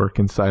elves that work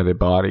inside a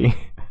body.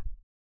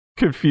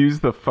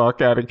 Confuse the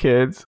fuck out of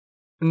kids.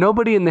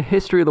 Nobody in the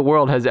history of the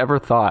world has ever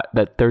thought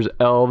that there's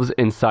elves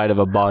inside of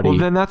a body. Well,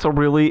 then that's a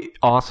really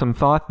awesome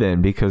thought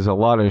then, because a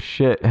lot of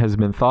shit has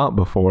been thought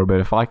before, but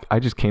if I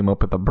just came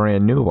up with a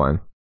brand new one.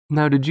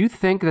 Now, did you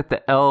think that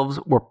the elves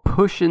were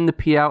pushing the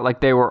pee out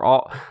like they were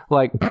all,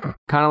 like,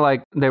 kind of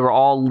like they were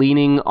all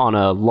leaning on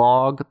a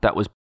log that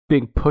was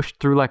being pushed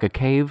through like a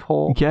cave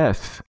hole?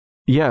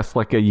 Yes,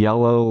 like a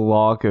yellow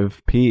log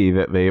of pee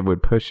that they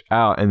would push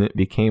out and it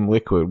became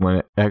liquid when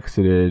it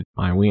exited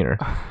my wiener.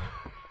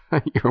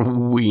 Your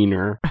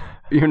wiener.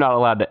 You're not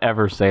allowed to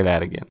ever say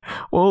that again.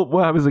 Well,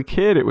 when I was a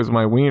kid, it was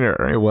my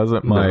wiener. It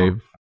wasn't my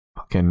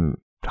fucking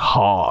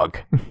hog.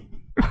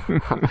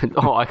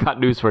 Oh, I got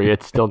news for you.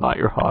 It's still not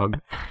your hog.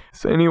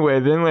 So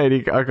anyway, then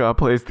Lady Gaga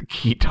plays the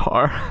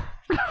guitar.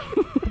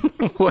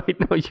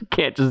 Wait, no, you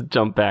can't just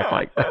jump back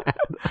like that.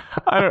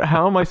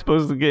 How am I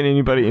supposed to get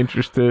anybody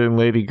interested in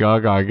Lady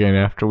Gaga again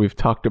after we've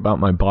talked about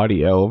my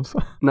body elves?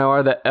 Now,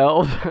 are the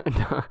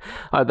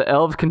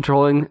elves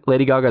controlling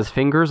Lady Gaga's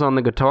fingers on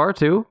the guitar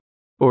too,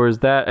 or is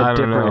that a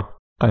different?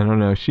 I don't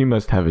know. She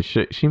must have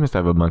She must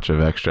have a bunch of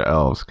extra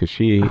elves because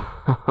she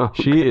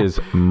is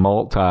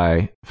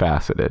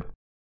multifaceted.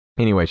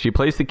 Anyway, she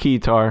plays the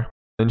guitar,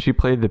 then she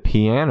played the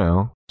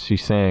piano. She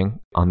sang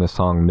on the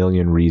song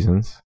 "Million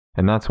Reasons."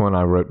 And that's when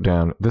I wrote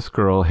down, this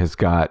girl has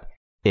got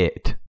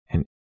it.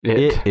 And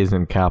it is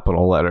in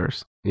capital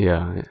letters.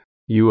 Yeah.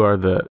 You are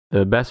the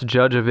best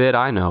judge of it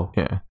I know.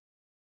 Yeah.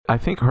 I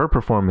think her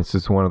performance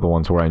is one of the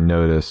ones where I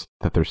noticed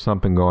that there's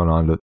something going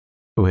on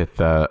with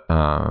the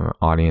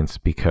audience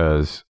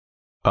because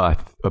I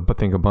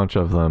think a bunch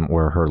of them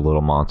were her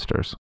little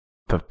monsters.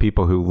 The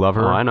people who love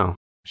her. Oh, I know.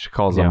 She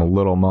calls them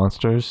little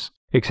monsters.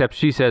 Except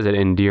she says it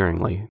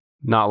endearingly.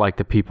 Not like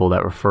the people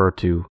that refer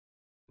to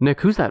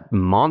Nick, who's that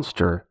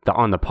monster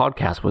on the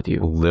podcast with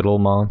you? Little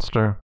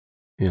monster?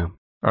 Yeah.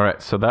 All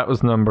right, so that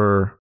was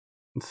number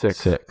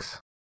 6.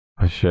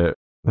 Oh, shit.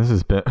 This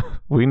has been...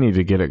 We need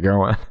to get it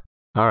going.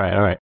 All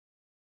right.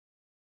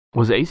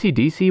 Was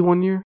AC/DC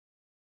one year?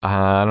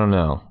 I don't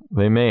know.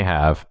 They may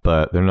have,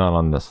 but they're not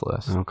on this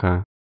list.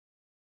 Okay.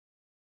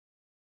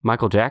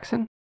 Michael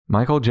Jackson?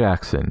 Michael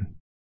Jackson,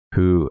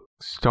 who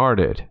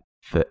started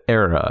the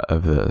era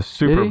of the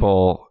Super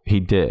Bowl. He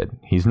did.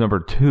 He's number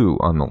 2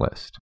 on the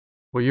list.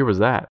 What year was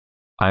that?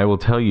 I will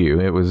tell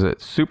you. It was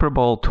at Super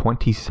Bowl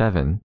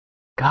 27.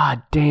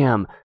 God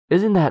damn.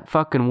 Isn't that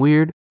fucking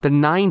weird? The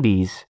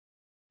 90s.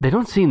 They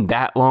don't seem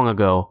that long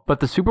ago, but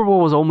the Super Bowl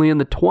was only in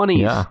the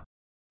 20s. Yeah.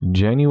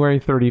 January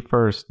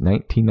 31st,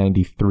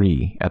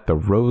 1993, at the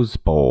Rose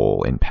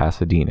Bowl in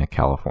Pasadena,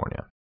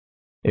 California.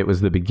 It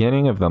was the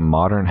beginning of the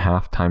modern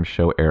halftime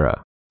show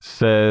era,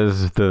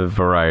 says the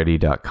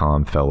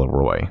Variety.com fella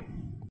Roy.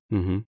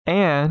 Mm-hmm.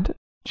 And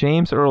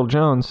James Earl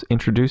Jones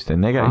introduced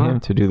him. They got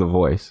him to do the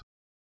voice.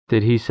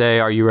 Did he say,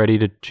 "Are you ready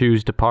to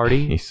choose to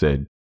party?" He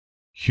said,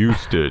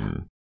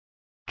 "Houston,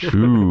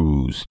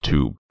 choose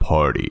to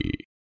party."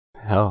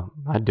 Hell,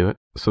 I'd do it.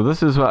 So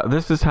this is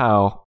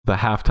how the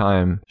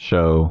halftime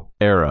show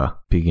era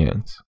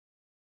begins.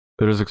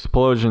 There's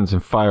explosions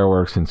and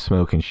fireworks and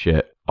smoke and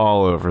shit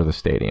all over the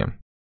stadium.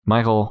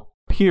 Michael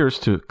appears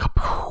to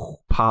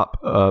pop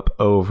up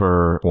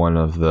over one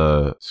of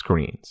the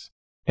screens.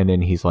 And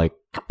then he's like,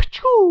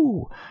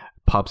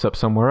 pops up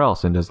somewhere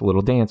else and does a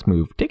little dance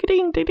move.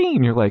 Ding-a-ding, ding-ding.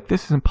 And you're like,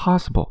 this is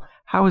impossible.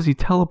 How is he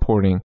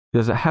teleporting?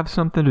 Does it have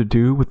something to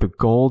do with the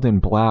gold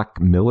and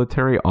black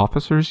military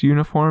officer's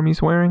uniform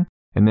he's wearing?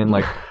 And then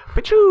like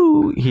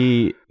Pachoo!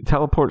 He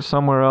teleports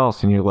somewhere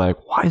else, and you're like,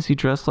 why is he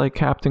dressed like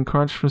Captain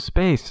Crunch from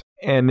space?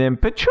 And then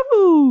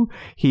pachoo!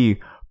 He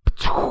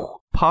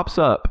pops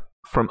up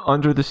from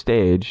under the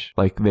stage.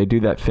 Like, they do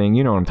that thing,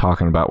 you know what I'm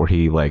talking about, where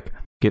he like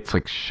gets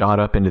like shot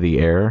up into the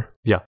air.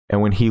 Yeah.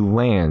 And when he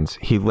lands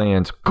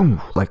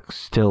like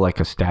still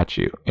like a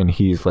statue, and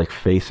he's like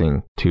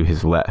facing to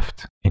his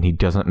left, and he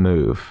doesn't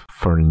move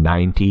for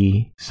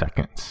 90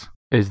 seconds.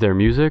 Is there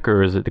music,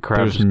 or is it the crowd?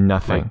 There's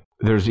nothing.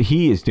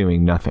 He is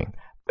doing nothing.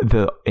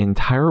 The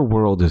entire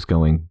world is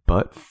going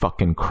butt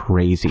fucking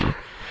crazy.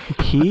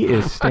 He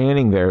is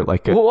standing there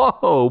like a...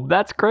 Whoa,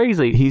 that's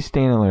crazy. He's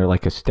standing there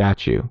like a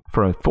statue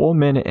for a full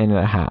minute and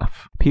a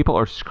half. People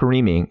are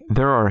screaming.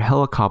 There are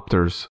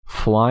helicopters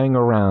flying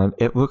around.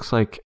 It looks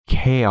like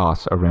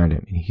chaos around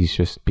him. And he's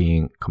just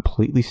being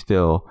completely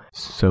still,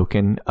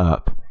 soaking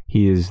up.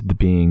 He is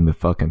being the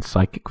fucking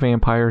psychic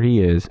vampire he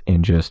is,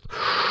 and just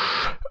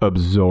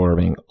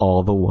absorbing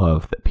all the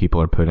love that people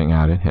are putting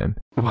out at him.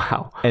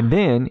 Wow. And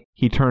then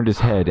he turned his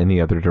head in the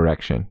other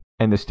direction,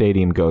 and the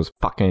stadium goes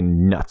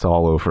fucking nuts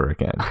all over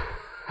again.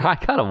 I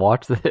gotta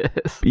watch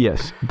this.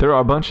 Yes, there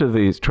are a bunch of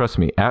these. Trust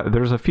me,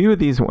 there's a few of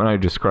these when I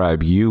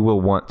describe, you will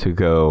want to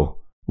go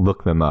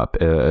look them up,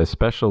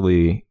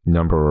 especially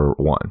number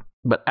 1.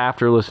 But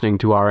after listening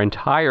to our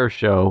entire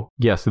show...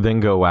 Yes,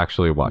 then go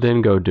actually watch.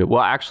 Then go to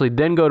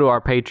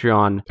our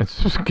Patreon.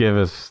 It's just give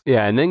us...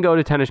 Yeah, and then go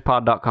to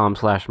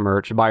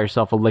tennispod.com/merch, buy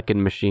yourself a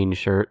Lickin' Machine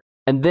shirt,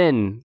 and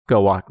then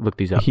go look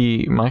these up.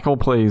 Michael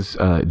plays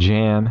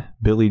Jam,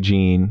 Billie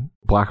Jean,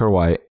 Black or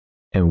White,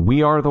 and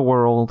We Are the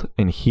World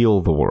and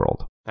Heal the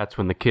World. That's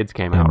when the kids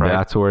came out, right?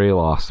 That's where he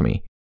lost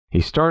me.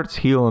 He starts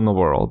healing the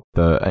world.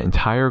 The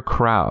entire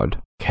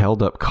crowd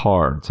held up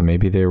cards, and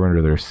maybe they were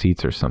under their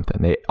seats or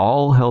something. They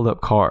all held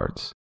up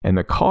cards, and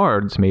the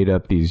cards made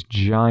up these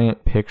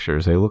giant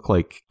pictures. They look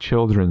like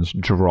children's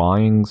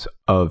drawings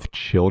of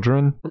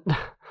children.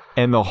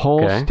 And the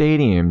whole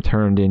stadium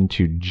turned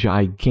into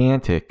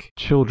gigantic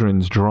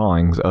children's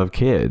drawings of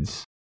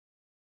kids.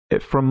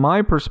 From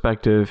my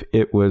perspective,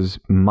 it was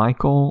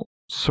Michael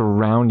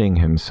surrounding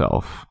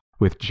himself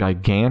with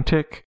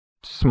gigantic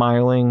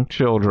smiling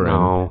children,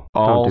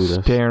 all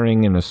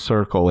staring in a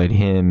circle at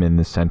him in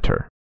the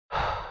center.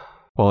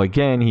 Well,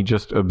 again, he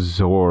just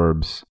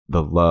absorbs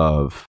the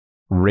love,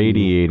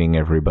 radiating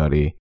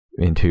everybody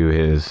into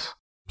his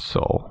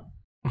soul.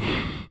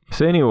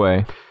 So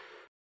anyway,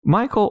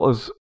 Michael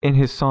is, in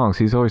his songs,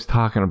 he's always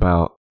talking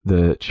about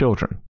the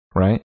children,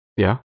 right?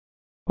 Yeah.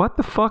 What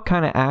the fuck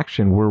kind of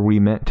action were we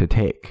meant to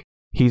take?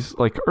 He's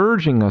like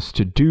urging us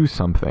to do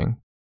something.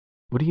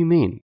 What do you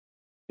mean?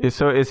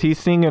 So is he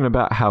singing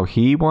about how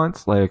he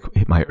wants, like,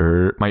 my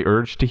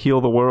urge to heal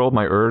the world,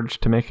 my urge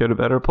to make it a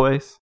better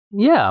place?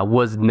 Yeah.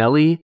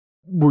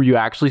 Were you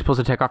actually supposed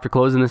to take off your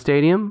clothes in the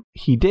stadium?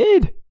 He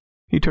did.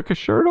 He took his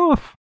shirt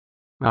off.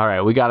 All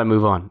right, we got to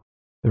move on.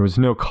 There was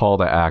no call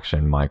to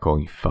action, Michael,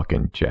 you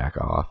fucking jack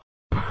off.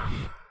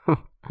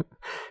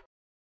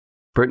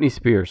 Britney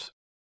Spears.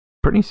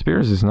 Britney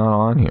Spears is not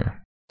on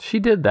here. She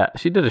did that.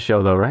 She did a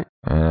show, though, right?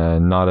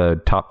 Not a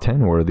top 10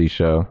 worthy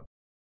show.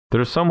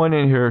 There's someone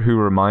in here who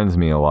reminds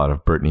me a lot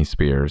of Britney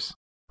Spears.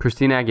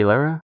 Christina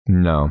Aguilera?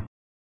 No.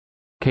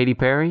 Katy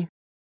Perry?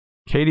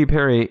 Katy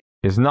Perry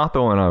is not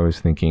the one I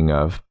was thinking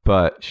of,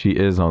 but she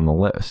is on the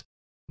list.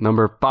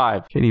 Number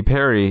 5. Katy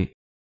Perry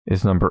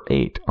is number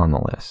 8 on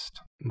the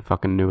list. I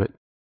fucking knew it.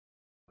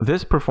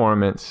 This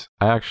performance,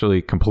 I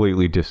actually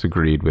completely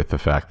disagreed with the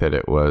fact that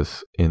it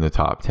was in the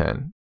top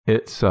 10.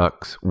 It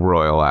sucks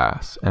royal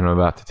ass, and I'm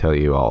about to tell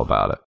you all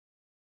about it.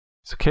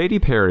 So Katy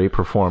Perry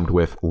performed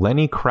with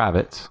Lenny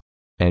Kravitz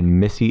and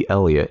Missy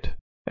Elliott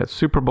at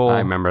Super Bowl... I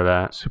remember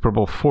that. Super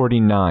Bowl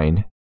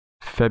 49,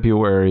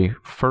 February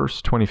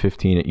 1st,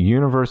 2015 at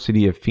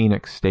University of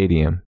Phoenix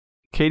Stadium.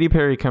 Katy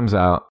Perry comes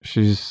out.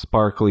 She's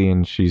sparkly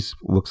and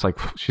looks like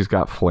she's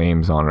got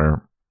flames on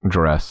her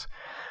dress.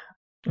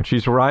 And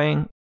she's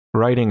riding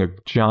a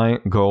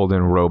giant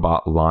golden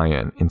robot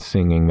lion and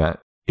singing that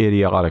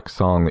idiotic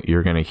song that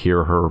you're going to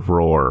hear her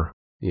roar.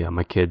 Yeah,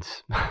 my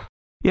kids...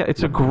 Yeah,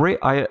 it's a great...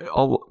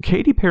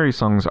 Katy Perry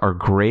songs are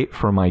great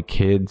for my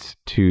kids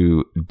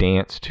to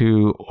dance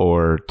to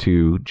or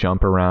to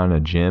jump around a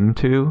gym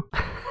to.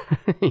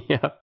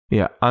 Yeah.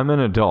 Yeah, I'm an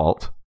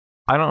adult.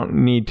 I don't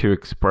need to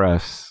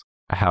express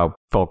how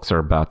folks are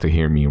about to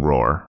hear me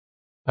roar.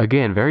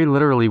 Again, very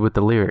literally with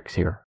the lyrics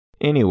here.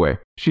 Anyway,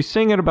 she's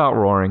singing about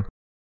roaring.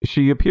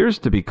 She appears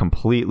to be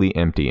completely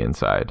empty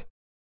inside.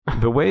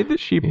 The way that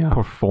she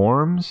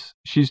performs,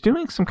 she's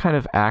doing some kind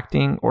of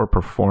acting or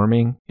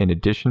performing in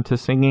addition to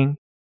singing.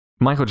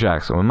 Michael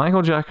Jackson. When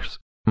Michael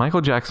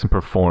Jackson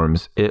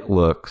performs, it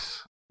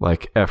looks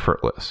like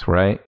effortless,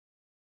 right?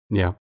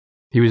 Yeah.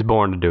 He was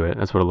born to do it.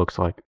 That's what it looks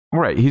like.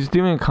 Right. He's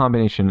doing a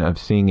combination of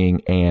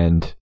singing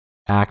and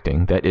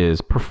acting that is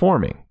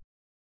performing.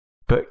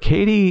 But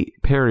Katy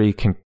Perry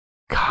can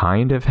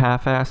kind of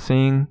half-ass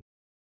sing,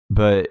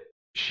 but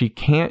she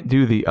can't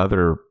do the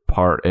other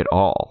part at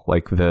all,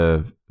 like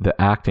the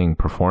acting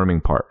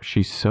performing part.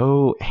 She's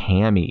so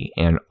hammy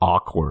and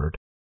awkward.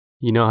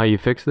 You know how you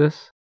fix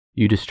this?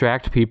 You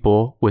distract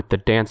people with the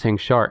dancing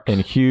sharks.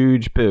 And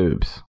huge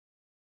boobs.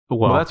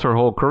 Well, that's her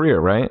whole career,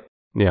 right?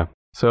 Yeah.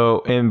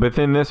 So, and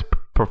within this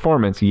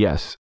performance,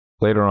 yes,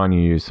 later on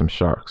you use some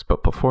sharks.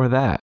 But before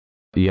that,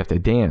 you have to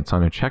dance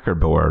on a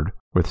checkerboard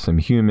with some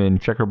human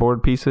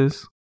checkerboard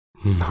pieces.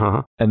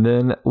 Uh-huh. And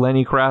then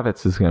Lenny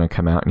Kravitz is going to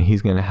come out and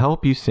he's going to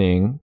help you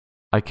sing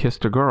I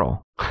Kissed a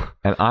Girl.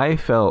 And I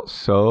felt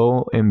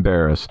so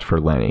embarrassed for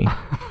Lenny.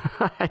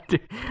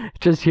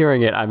 Just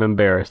hearing it, I'm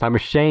embarrassed. I'm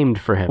ashamed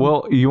for him.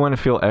 Well, you want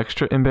to feel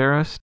extra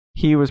embarrassed?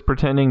 He was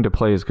pretending to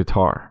play his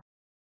guitar.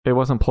 It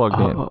wasn't plugged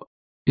in.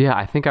 Yeah,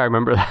 I think I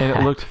remember that. And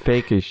it looked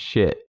fake as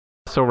shit.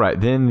 So, right,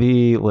 then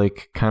the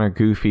like kind of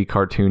goofy,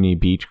 cartoony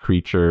beach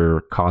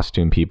creature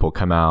costume people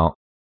come out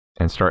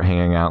and start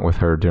hanging out with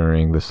her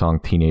during the song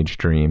Teenage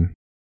Dream.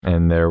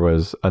 And there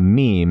was a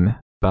meme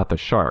about the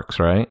sharks,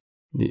 right?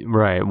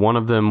 Right. One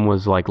of them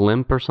was like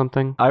limp or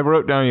something. I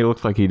wrote down he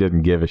looked like he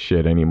didn't give a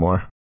shit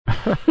anymore.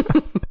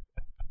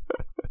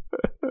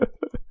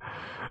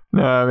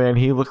 No, man,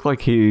 he looked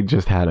like he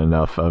just had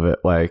enough of it.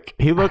 Like,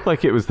 he looked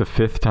like it was the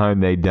 5th time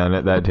they'd done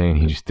it that day and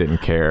he just didn't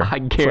care. I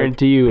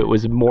guarantee you it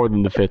was more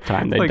than the 5th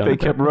time they'd done it. Like,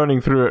 they kept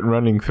running through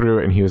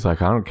it and he was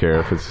like, I don't care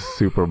if it's a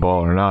Super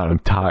Bowl or not. I'm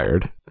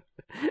tired.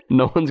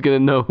 No one's going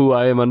to know who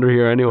I am under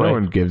here anyway. No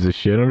one gives a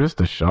shit. I'm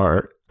just a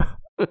shark.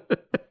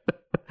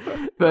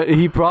 But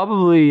he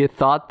probably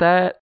thought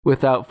that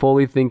without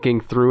fully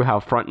thinking through how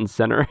front and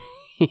center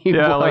he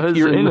was. Like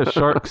you're in a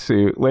shark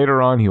suit.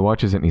 Later on, he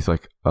watches it and he's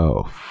like,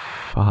 oh,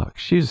 fuck.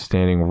 She's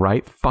standing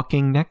right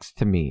fucking next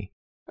to me.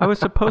 I was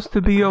supposed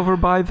to be over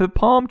by the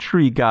palm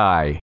tree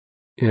guy.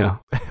 Yeah.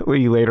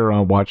 He later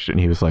on watched it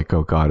and he was like,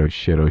 oh, God, oh,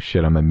 shit,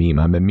 I'm a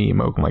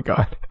meme. Oh, my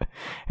God.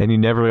 And he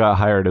never got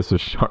hired as a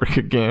shark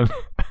again.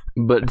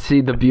 But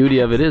see, the beauty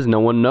of it is no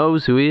one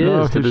knows who he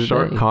is. His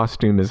shark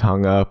costume is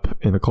hung up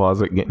in the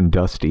closet getting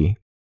dusty.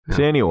 Yeah.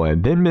 So anyway,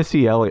 then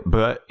Missy Elliott,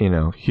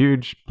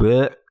 huge,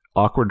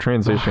 awkward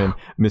transition.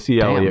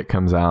 Missy Elliott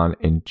comes on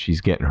and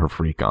she's getting her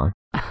freak on.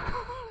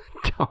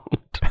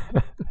 Don't.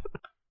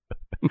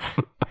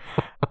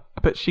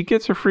 But she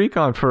gets her freak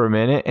on for a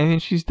minute and then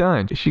she's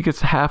done. She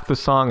gets half the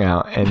song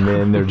out and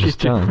then they're just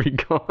done.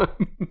 Freak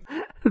on.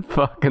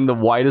 Fucking the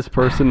whitest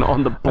person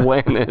on the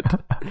planet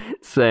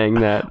saying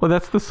that. Well,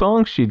 that's the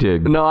song she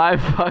did. No, I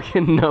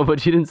fucking know,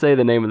 but she didn't say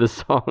the name of the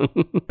song.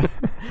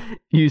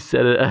 You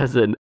said it as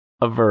a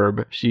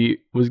verb. She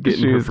was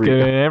getting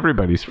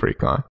everybody's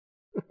freak on.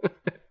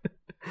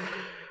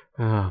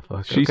 Oh,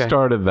 fuck. She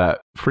started that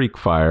freak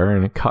fire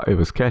and it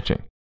was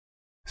catching.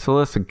 So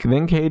listen,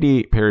 then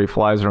Katy Perry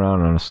flies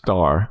around on a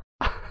star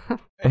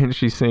and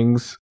she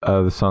sings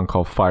the song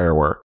called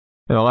Firework.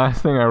 And the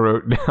last thing I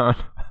wrote down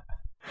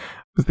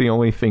was the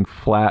only thing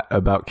flat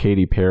about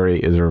Katy Perry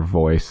is her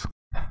voice.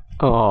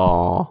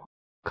 Oh,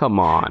 come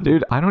on.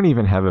 Dude, I don't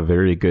even have a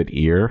very good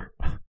ear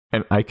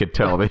and I could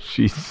tell that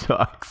she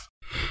sucks.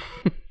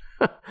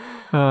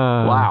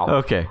 Wow.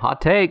 Okay.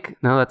 Hot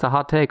take. No, that's a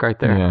hot take right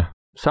there. Yeah.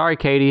 Sorry,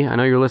 Katy. I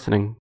know you're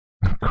listening.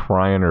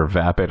 Crying her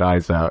vapid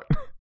eyes out.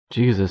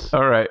 Jesus.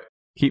 All right.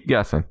 Keep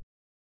guessing.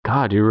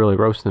 God, you're really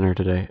roasting her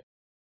today.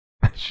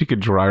 She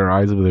could dry her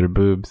eyes with her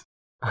boobs.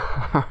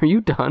 Are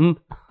you done?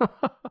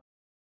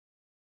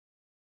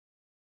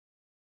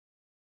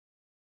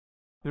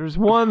 There's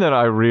one that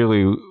I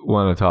really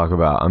want to talk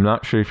about. I'm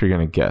not sure if you're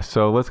going to guess.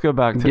 So let's go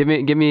back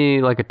to... Give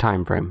me like a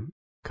time frame.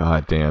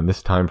 God damn,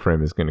 this time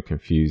frame is going to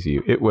confuse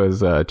you. It was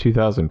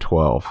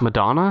 2012.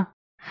 Madonna?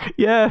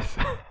 Yes.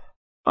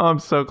 Oh, I'm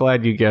so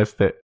glad you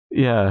guessed it.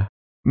 Yeah.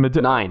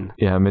 9.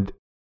 Yeah.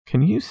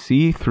 Can you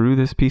see through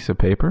this piece of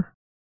paper?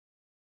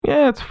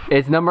 Yeah,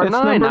 it's number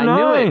 9. I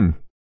knew it.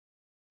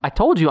 I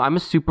told you I'm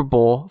a Super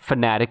Bowl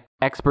fanatic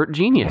expert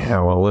genius.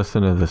 Yeah, well,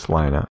 listen to this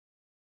lineup.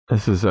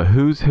 This is a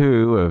who's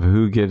who of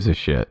who gives a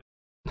shit.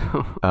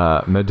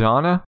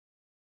 Madonna,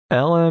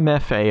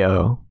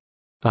 LMFAO.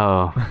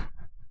 Oh,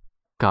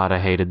 God, I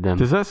hated them.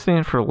 Does that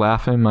stand for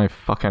laughing my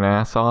fucking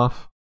ass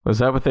off? Was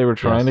that what they were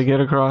trying to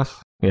get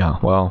across? Yeah,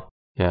 well.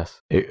 Yes.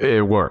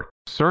 It worked.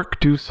 Cirque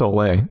du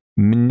Soleil,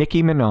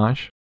 Nicki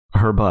Minaj,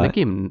 her butt.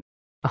 Come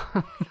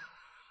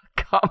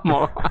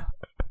on.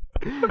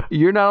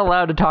 You're not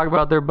allowed to talk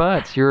about their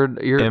butts. You're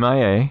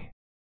MIA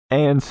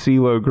and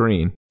CeeLo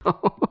Green.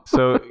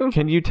 So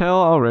can you tell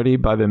already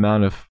by the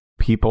amount of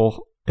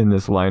people in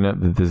this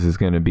lineup that this is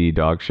going to be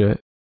dog shit?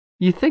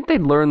 You think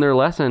they'd learn their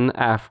lesson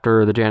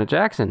after the Janet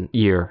Jackson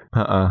year.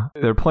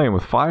 They're playing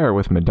with fire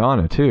with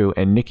Madonna too,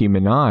 and Nicki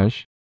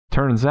Minaj.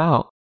 Turns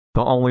out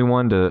the only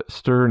one to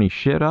stir any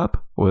shit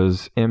up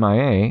was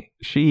MIA.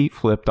 She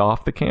flipped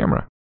off the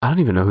camera. I don't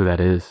even know who that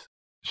is.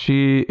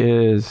 She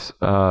is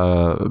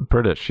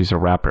British. She's a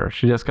rapper.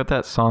 She just got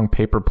that song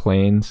Paper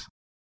Planes.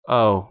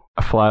 Oh.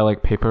 I fly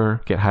like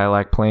paper, get high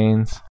like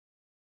planes.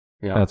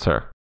 Yeah. That's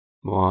her.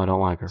 Well, I don't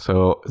like her.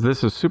 So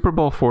this is Super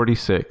Bowl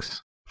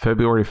 46,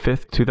 February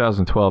 5th,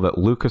 2012 at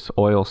Lucas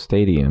Oil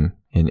Stadium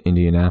in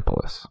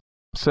Indianapolis.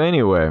 So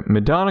anyway,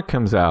 Madonna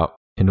comes out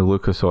into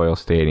Lucas Oil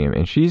Stadium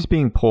and she's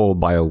being pulled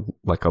by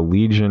a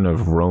legion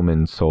of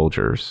Roman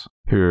soldiers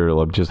who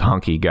are just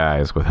hunky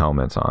guys with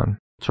helmets on.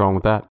 What's wrong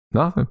with that?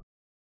 Nothing.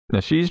 Now,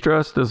 she's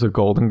dressed as a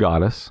golden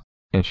goddess,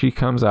 and she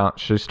comes out,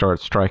 she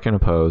starts striking a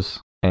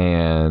pose,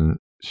 and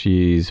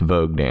she's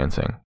Vogue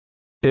dancing.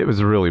 It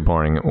was really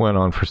boring. It went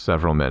on for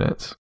several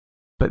minutes.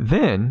 But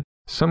then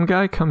some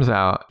guy comes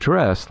out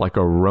dressed like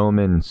a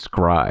Roman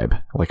scribe,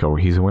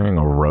 he's wearing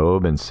a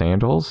robe and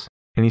sandals,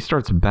 and he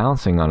starts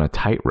bouncing on a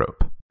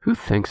tightrope. Who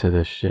thinks of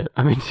this shit?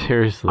 I mean,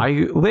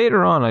 seriously.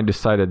 Later on, I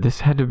decided this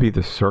had to be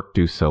the Cirque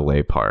du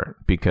Soleil part,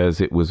 because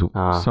it was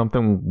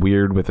something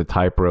weird with a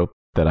tightrope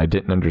that I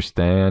didn't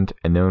understand.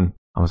 And then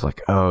I was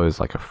like, oh, it's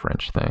like a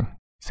French thing.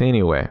 So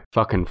anyway.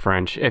 Fucking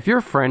French. If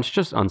you're French,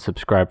 just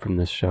unsubscribe from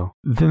this show.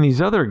 Then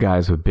these other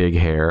guys with big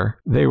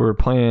hair, they were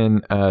playing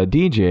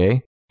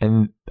DJ,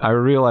 and I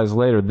realized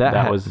later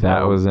that was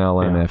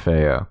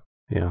LMFAO.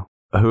 Yeah.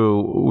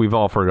 Who we've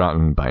all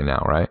forgotten by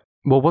now, right?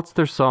 Well, what's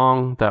their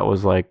song that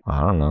was like...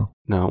 I don't know.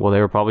 No, well, they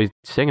were probably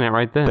singing it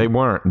right then. They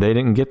weren't. They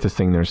didn't get to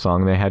sing their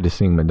song. They had to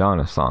sing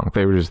Madonna's song.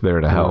 They were just there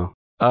to help.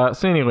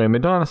 So anyway,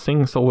 Madonna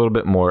sings a little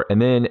bit more, and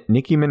then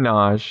Nicki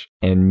Minaj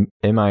and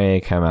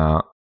MIA come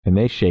out, and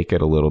they shake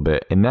it a little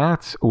bit. And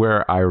that's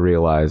where I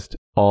realized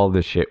all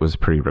this shit was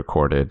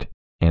pre-recorded,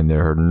 and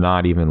they're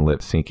not even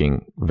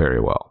lip-syncing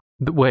very well.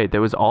 Wait,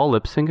 there was all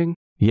lip-syncing?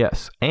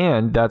 Yes,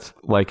 and that's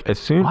like as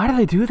soon... Why do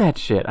they do that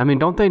shit? I mean,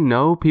 don't they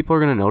know people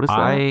are going to notice that?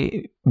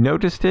 I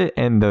noticed it,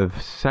 and the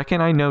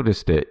second I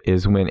noticed it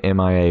is when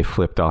MIA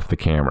flipped off the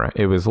camera.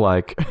 It was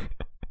like...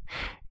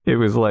 it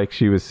was like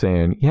she was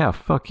saying, yeah,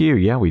 fuck you.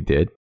 Yeah, we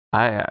did.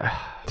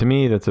 To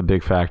me, that's a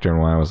big factor in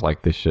why I was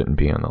like, this shouldn't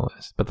be on the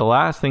list. But the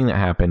last thing that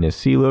happened is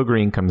CeeLo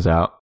Green comes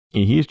out.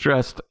 He's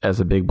dressed as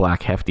a big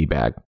black hefty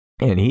bag,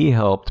 and he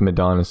helped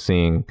Madonna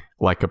sing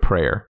Like a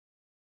Prayer.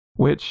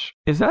 Which,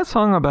 is that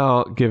song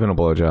about giving a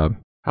blowjob?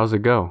 How's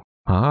it go?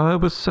 I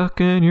was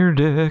sucking your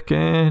dick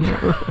and...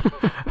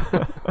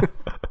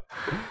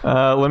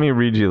 let me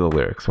read you the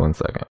lyrics 1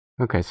 second.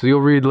 Okay, so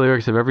you'll read the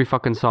lyrics of every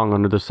fucking song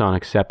under the sun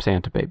except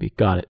Santa Baby.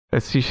 Got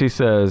it. She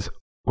says,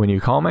 when you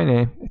call my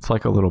name, it's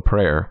like a little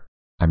prayer.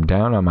 I'm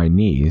down on my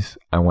knees.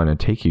 I want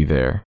to take you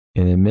there.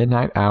 In the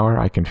midnight hour,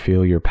 I can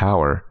feel your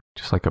power.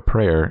 Just like a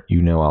prayer,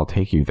 you know I'll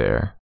take you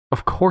there.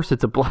 Of course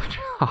it's a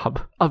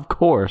blowjob. Of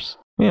course.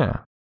 Yeah.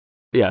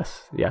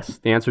 Yes.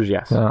 The answer is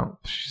yes. So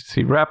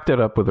she wrapped it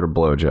up with her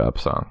blowjob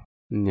song.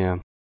 Yeah.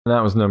 And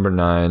that was number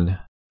 9,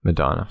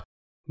 Madonna.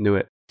 Knew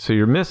it. So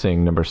you're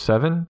missing number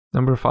 7,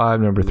 number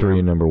 5, number 3,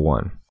 and number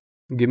 1.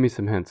 Give me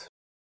some hints.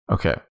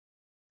 Okay.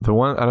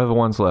 Out of the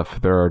ones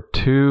left, there are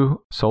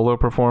 2 solo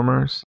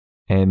performers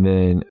and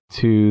then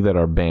 2 that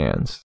are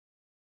bands.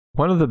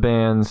 One of the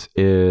bands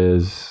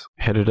is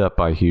headed up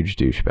by a huge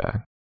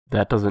douchebag.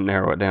 That doesn't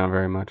narrow it down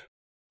very much.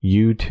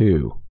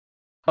 U2.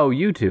 Oh,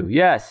 U2.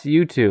 Yes,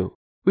 U2.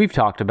 We've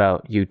talked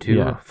about U2.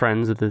 Yeah.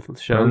 Friends of the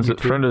show.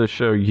 Friend of the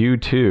show,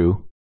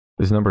 U2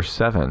 is number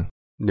 7.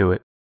 Knew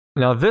it.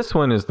 Now, this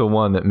one is the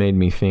one that made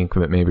me think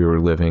that maybe we're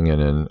living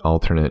in an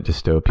alternate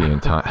dystopian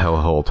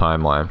hellhole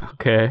timeline.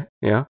 Okay,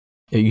 yeah.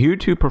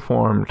 U2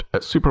 performed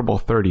at Super Bowl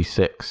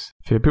 36,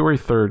 February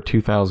 3rd,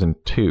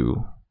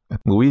 2002, at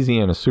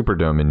Louisiana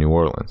Superdome in New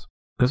Orleans.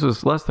 This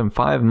was less than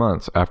 5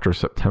 months after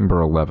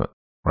September 11th,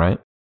 right?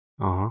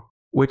 Uh-huh.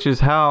 Which is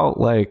how,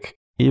 like,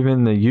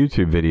 even the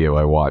YouTube video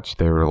I watched,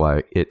 they were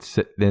like,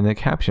 in the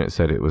caption it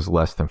said it was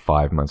less than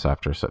 5 months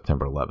after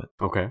September 11th.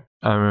 Okay.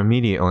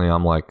 Immediately,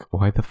 I'm like,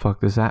 why the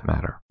fuck does that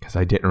matter? Because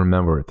I didn't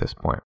remember at this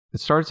point. It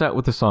starts out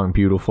with the song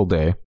Beautiful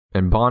Day,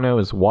 and Bono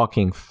is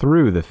walking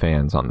through the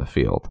fans on the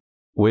field,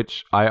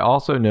 which I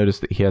also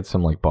noticed that he had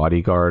some like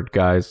bodyguard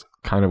guys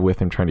kind of with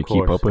him trying to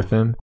keep up with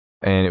him.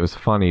 And it was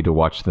funny to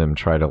watch them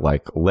try to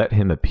like let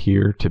him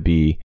appear to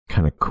be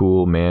kind of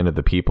cool man of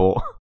the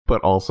people,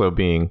 but also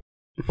being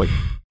like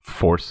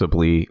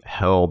forcibly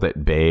held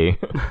at bay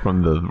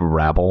from the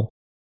rabble.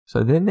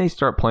 So then they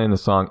start playing the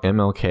song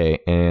MLK,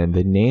 and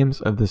the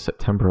names of the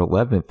September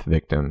 11th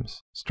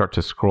victims start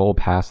to scroll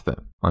past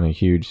them on a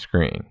huge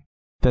screen.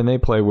 Then they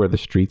play Where the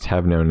Streets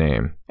Have No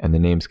Name, and the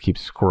names keep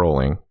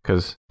scrolling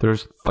because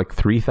there's like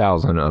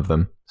 3,000 of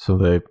them, so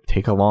they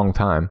take a long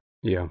time.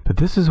 Yeah. But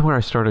this is where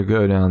I started to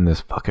go down this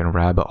fucking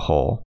rabbit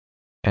hole.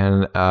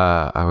 And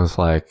I was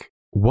like,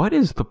 what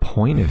is the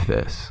point of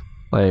this?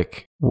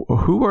 Like,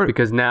 who are...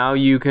 Because now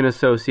you can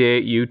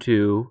associate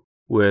U2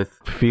 with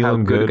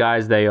feeling how good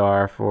guys they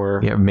are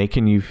for... Yeah,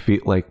 making you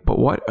feel like... But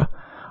what...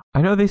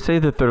 I know they say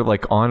that they're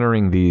like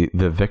honoring the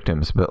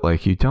victims, but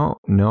like you don't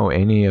know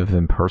any of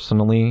them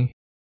personally.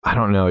 I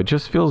don't know. It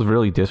just feels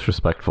really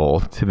disrespectful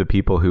to the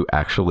people who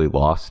actually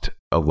lost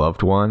a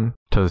loved one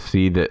to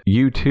see that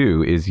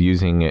U2 is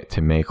using it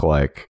to make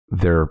like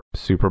their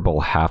Super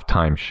Bowl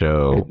halftime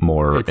show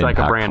more It's impactful. Like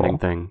a branding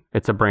thing.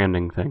 It's a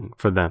branding thing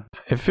for them.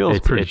 It feels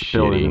pretty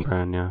shitty.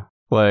 Brand, yeah.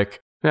 Like,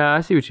 yeah,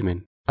 I see what you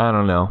mean. I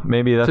don't know.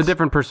 Maybe that's it's a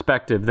different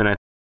perspective than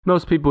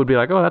most people would be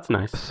like, oh, that's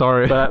nice.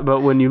 Sorry.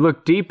 But when you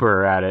look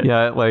deeper at it.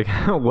 Yeah, like,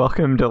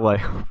 welcome to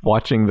like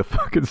watching the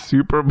fucking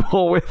Super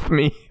Bowl with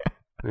me.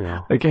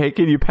 Yeah. Like, hey,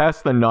 can you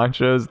pass the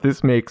nachos?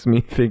 This makes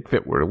me think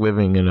that we're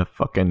living in a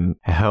fucking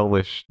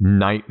hellish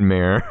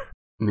nightmare.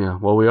 Yeah,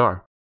 well, we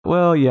are.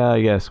 Well, yeah,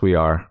 I guess we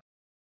are.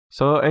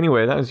 So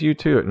anyway, that was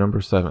U2 at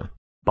number 7.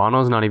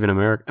 Bono's not even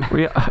American.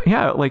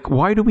 Yeah, like,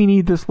 why do we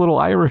need this little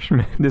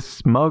Irishman, this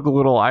smug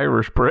little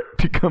Irish prick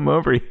to come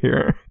over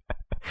here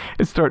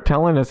and start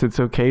telling us it's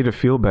okay to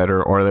feel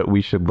better or that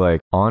we should,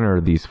 like,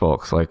 honor these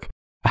folks? Like,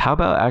 how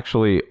about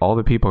actually all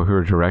the people who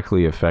are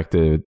directly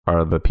affected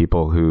are the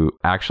people who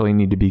actually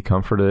need to be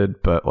comforted,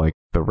 but, like,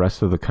 the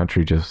rest of the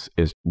country just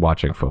is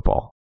watching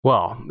football?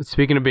 Well,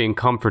 speaking of being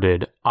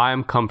comforted,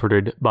 I'm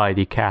comforted by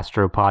the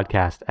Castro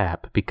Podcast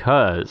app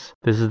because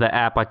this is the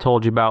app I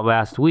told you about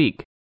last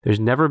week. There's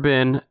never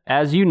been,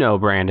 as you know,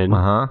 Brandon,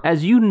 You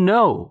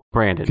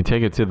can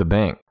take it to the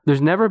bank.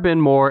 There's never been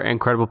more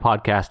incredible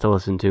podcasts to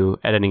listen to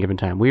at any given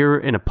time. We're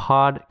in a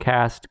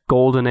podcast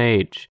golden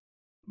age.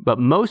 But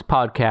most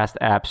podcast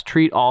apps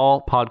treat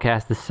all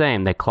podcasts the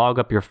same. They clog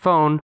up your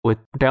phone with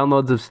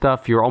downloads of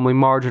stuff you're only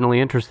marginally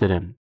interested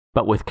in.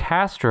 But with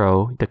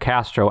Castro, the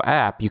Castro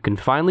app, you can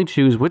finally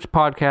choose which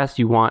podcast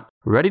you want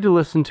ready to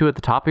listen to at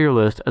the top of your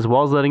list, as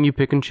well as letting you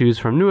pick and choose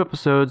from new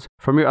episodes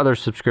from your other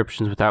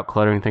subscriptions without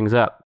cluttering things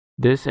up.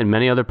 This and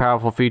many other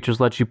powerful features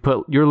let you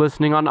put your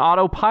listening on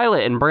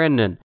autopilot. And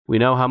Brandon, we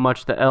know how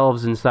much the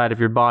elves inside of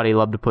your body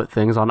love to put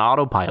things on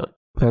autopilot.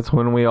 That's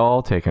when we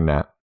all take a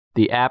nap.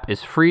 The app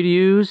is free to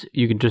use.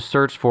 You can just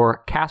search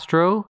for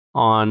Castro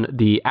on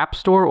the App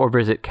Store or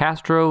visit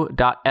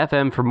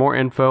castro.fm for more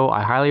info.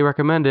 I highly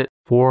recommend it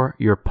for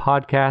your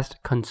podcast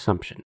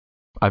consumption.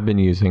 I've been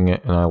using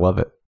it and I love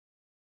it.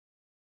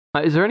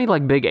 Is there any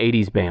like big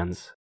 80s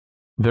bands?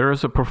 There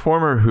is a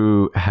performer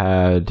who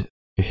had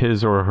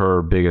his or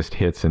her biggest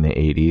hits in the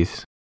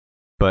 80s,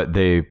 but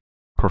they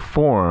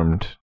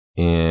performed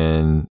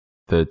in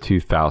the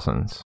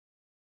 2000s.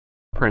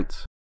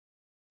 Prince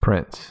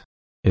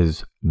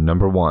is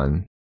number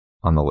 1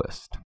 on the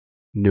list.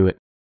 Knew it.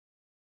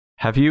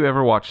 Have you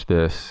ever watched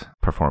this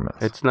performance?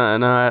 It's not.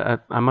 No,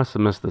 I must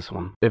have missed this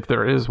one. If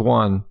there is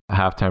one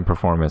halftime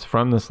performance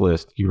from this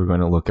list you were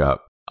going to look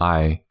up,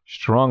 I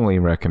strongly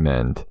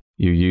recommend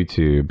you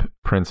YouTube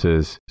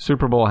Prince's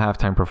Super Bowl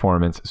halftime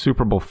performance,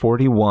 Super Bowl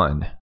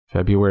 41,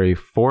 February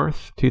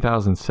 4th,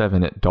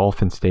 2007 at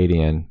Dolphin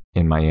Stadium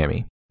in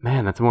Miami.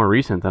 Man, that's more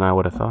recent than I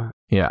would have thought.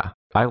 Yeah.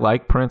 I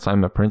like Prince.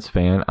 I'm a Prince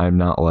fan. I'm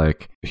not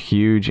like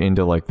huge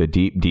into like the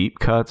deep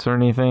cuts or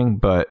anything,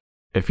 but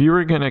if you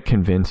were going to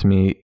convince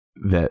me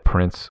that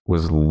Prince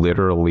was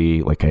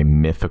literally like a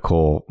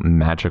mythical,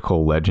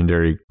 magical,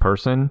 legendary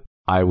person,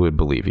 I would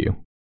believe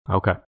you.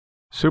 Okay.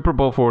 Super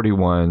Bowl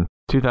 41,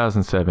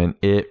 2007,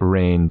 it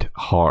rained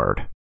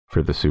hard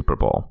for the Super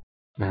Bowl.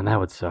 Man, that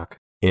would suck.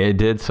 It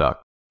did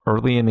suck.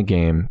 Early in the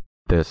game,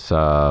 this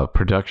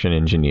production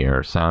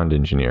engineer, sound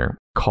engineer,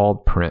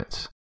 called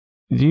Prince.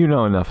 Do you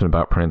know enough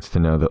about Prince to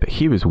know that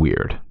he was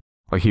weird?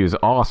 Like, he was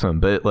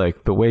awesome, but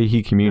like the way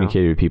he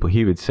communicated with people,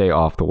 he would say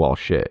off the wall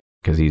shit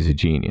because he's a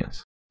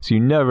genius. So you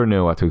never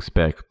know what to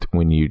expect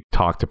when you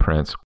talk to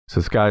Prince. So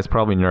this guy's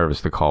probably nervous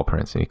to call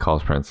Prince, and he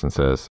calls Prince and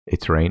says,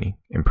 "It's raining."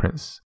 And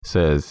Prince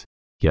says,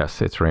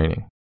 "Yes, it's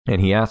raining." And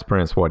he asked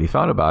Prince what he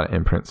thought about it,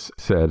 and Prince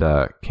said,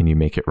 "Can you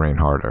make it rain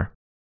harder?"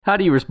 How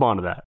do you respond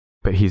to that?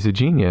 But he's a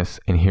genius,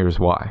 and here's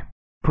why.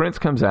 Prince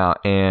comes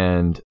out,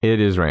 and it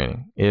is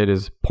raining. It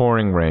is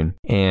pouring rain.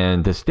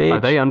 And the stage... Are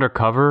they under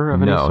cover of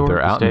any sort? No,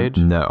 they're out. Stage?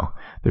 No,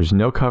 there's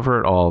no cover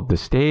at all. The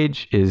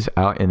stage is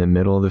out in the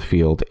middle of the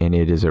field, and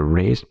it is a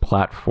raised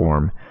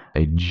platform,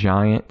 a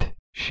giant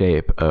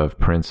shape of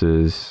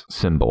Prince's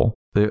symbol.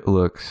 It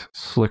looks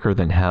slicker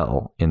than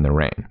hell in the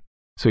rain.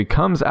 So he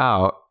comes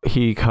out,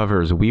 he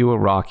covers We Will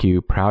Rock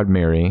You, Proud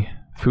Mary,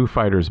 Foo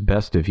Fighters'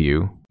 Best of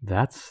You.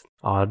 That's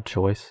odd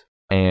choice.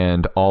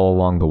 And All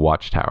Along the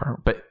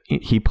Watchtower. But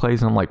he plays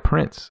them like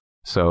Prince.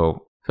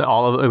 So it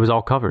was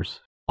all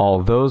covers.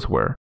 All those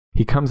were.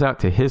 He comes out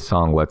to his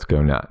song, Let's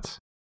Go Nuts.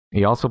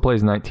 He also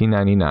plays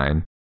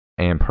 1999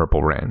 and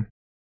Purple Rain.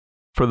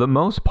 For the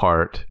most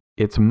part,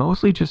 it's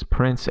mostly just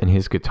Prince and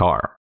his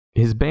guitar.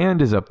 His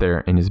band is up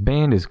there, and his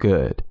band is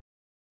good.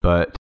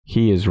 But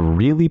he is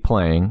really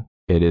playing.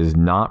 It is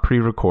not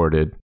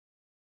pre-recorded.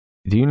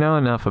 Do you know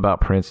enough about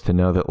Prince to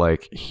know that,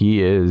 like,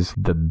 he is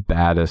the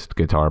baddest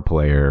guitar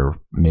player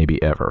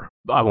maybe ever?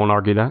 I won't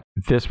argue that.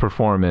 This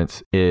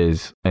performance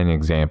is an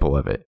example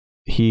of it.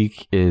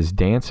 He is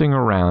dancing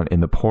around in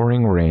the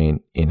pouring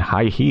rain in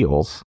high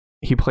heels.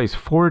 He plays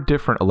 4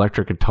 different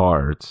electric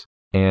guitars.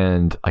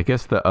 And I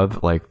guess the other,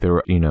 like, there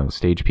were,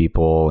 stage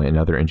people and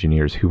other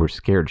engineers who were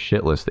scared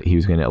shitless that he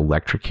was going to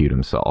electrocute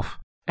himself.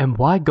 And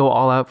why go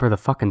all out for the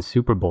fucking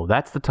Super Bowl?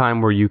 That's the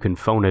time where you can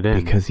phone it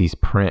in. Because he's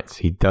Prince.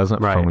 He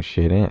doesn't phone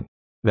shit in.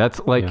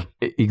 That's like,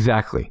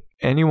 exactly.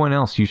 Anyone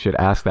else, you should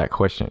ask that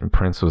question. And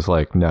Prince was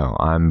like, no,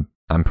 I'm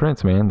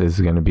Prince, man. This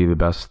is going to be the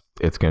best.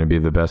 It's going to be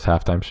the best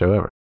halftime show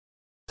ever.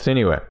 So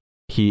anyway,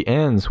 he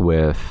ends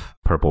with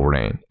Purple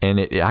Rain. And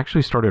it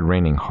actually started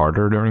raining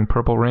harder during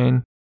Purple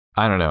Rain.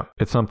 I don't know.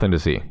 It's something to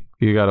see.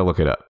 You got to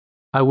look it up.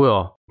 I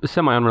will.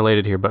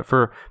 Semi-unrelated here, but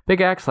for big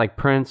acts like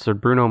Prince or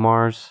Bruno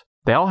Mars,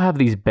 they all have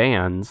these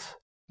bands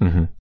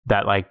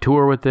that like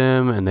tour with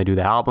them and they do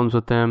the albums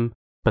with them,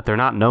 but they're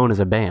not known as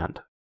a band.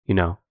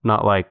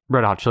 Not like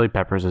Red Hot Chili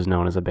Peppers is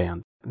known as a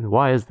band.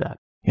 Why is that?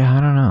 Yeah,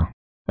 I don't know.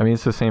 I mean,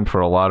 it's the same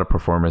for a lot of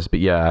performers, but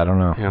yeah, I don't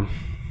know. Yeah.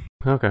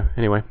 Okay.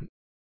 Anyway.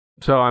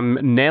 So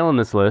I'm nailing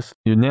this list.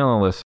 You're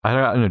nailing this. I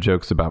got no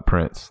jokes about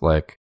Prince.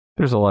 Like,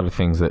 there's a lot of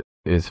things that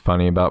is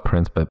funny about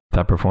Prince, but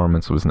that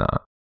performance was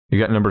not. You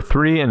got number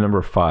 3 and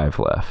number 5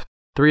 left.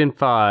 3 and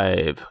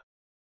 5.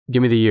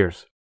 Give me the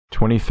years.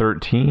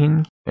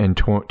 2013 and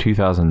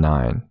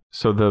 2009.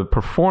 So the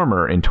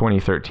performer in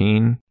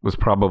 2013 was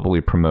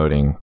probably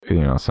promoting,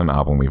 some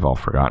album we've all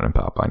forgotten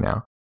about by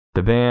now.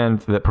 The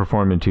band that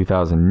performed in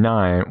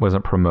 2009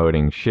 wasn't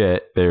promoting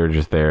shit. They were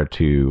just there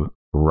to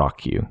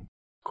rock you.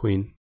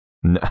 Queen.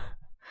 No.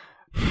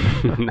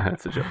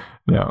 That's a joke.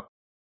 No.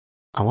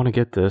 I want to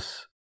get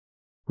this.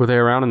 Were they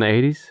around in the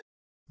 80s?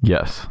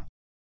 Yes.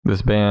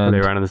 This band.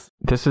 Were they around in this?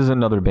 This is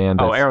another band.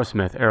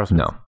 Aerosmith.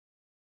 No.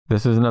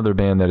 This is another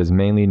band that is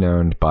mainly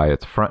known by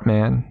its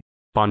frontman.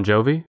 Bon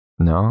Jovi?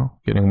 No.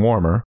 Getting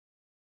warmer.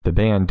 The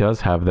band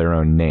does have their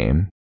own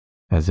name,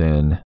 as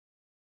in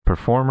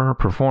performer,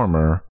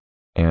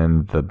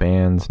 and the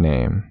band's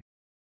name.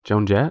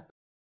 Joan Jett?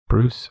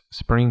 Bruce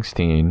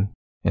Springsteen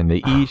and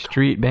the E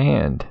Street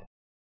Band.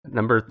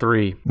 Number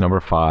 3. Number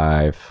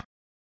 5.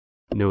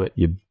 Knew it.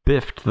 You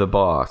biffed the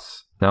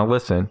boss. Now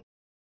listen,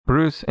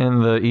 Bruce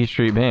and the E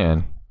Street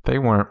Band, they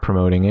weren't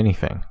promoting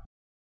anything.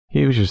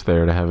 He was just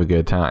there to have a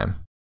good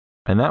time.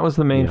 And that was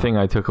the main thing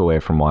I took away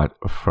from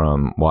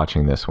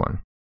watching this one,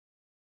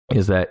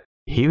 is that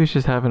he was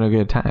just having a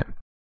good time.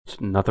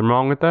 There's nothing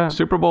wrong with that.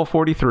 Super Bowl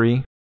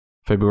 43,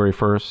 February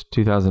 1st,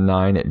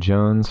 2009 at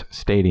Jones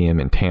Stadium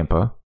in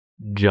Tampa.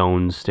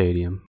 Jones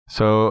Stadium.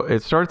 So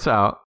it starts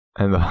out,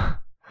 and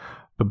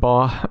the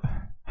boss...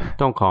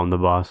 Don't call him the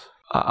boss.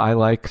 I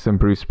like some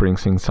Bruce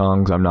Springsteen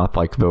songs. I'm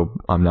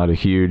not a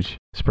huge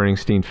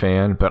Springsteen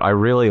fan, but I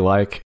really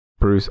like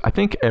Bruce. I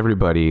think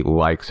everybody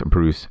likes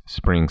Bruce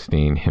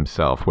Springsteen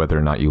himself, whether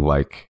or not you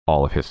like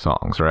all of his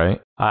songs,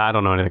 right? I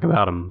don't know anything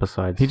about him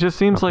besides... He just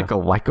seems like a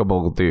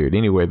likable dude.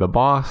 Anyway, the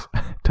boss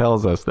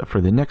tells us that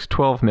for the next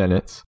 12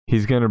 minutes,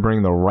 he's going to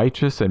bring the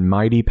righteous and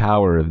mighty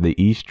power of the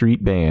E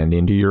Street Band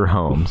into your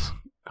homes.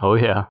 Oh,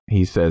 yeah.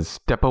 He says,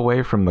 step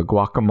away from the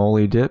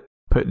guacamole dip,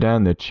 put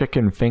down the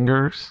chicken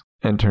fingers,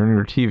 and turn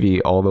your TV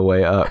all the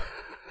way up.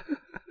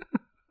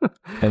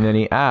 And then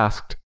he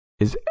asked,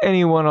 is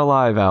anyone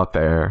alive out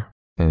there?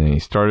 And then he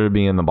started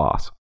being the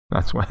boss.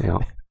 That's when. Yeah.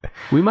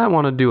 We might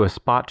want to do a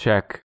spot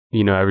check,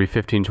 every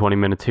 15, 20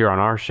 minutes here on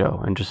our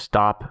show and just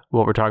stop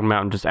what we're talking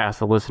about and just ask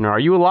the listener, are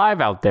you alive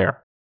out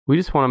there? We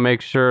just want to make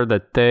sure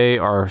that they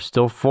are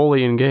still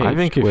fully engaged. I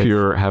think if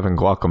you're having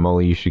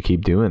guacamole, you should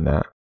keep doing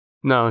that.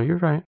 No, you're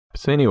right.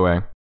 So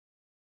anyway,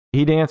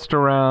 he danced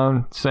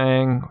around,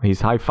 sang, he's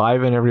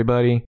high-fiving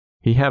everybody.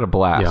 He had a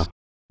blast. Yeah.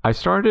 I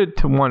started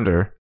to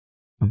wonder,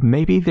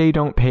 maybe they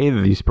don't pay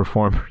these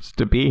performers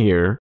to be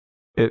here.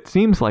 It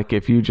seems like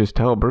if you just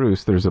tell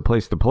Bruce there's a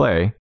place to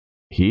play,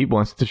 he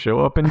wants to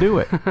show up and do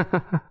it.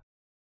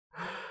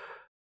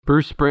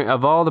 Bruce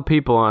of all the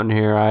people on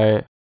here,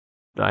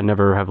 I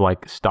never have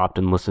stopped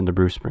and listened to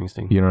Bruce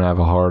Springsteen. You don't have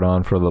a hard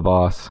on for the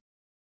boss?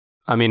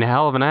 I mean, a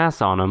hell of an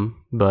ass on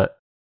him, but...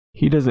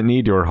 He doesn't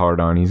need your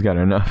hard on. He's got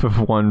enough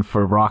of one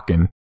for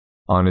rocking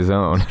on his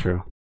own. That's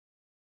true.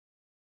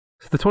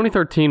 So the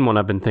 2013 one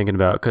I've been thinking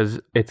about, because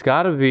it's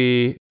got to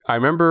be... I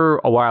remember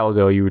a while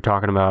ago you were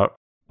talking about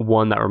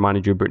one that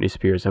reminded you of Britney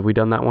Spears. Have we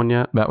done that one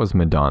yet? That was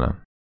Madonna.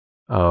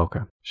 Oh, okay.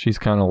 She's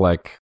kind of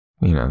like,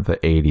 the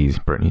 80s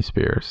Britney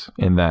Spears.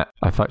 In that,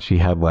 I thought she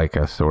had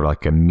a sort of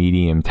a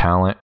medium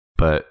talent,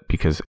 but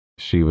because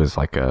she was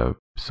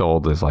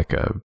sold as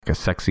a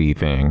sexy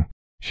thing,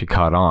 she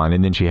caught on,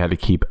 and then she had to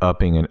keep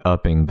upping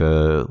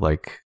the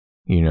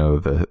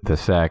the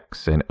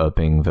sex and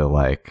upping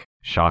the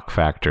shock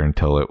factor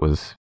until it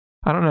was,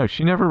 I don't know,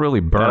 she never really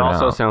burned out.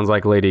 That also sounds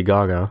like Lady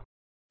Gaga,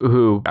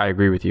 who I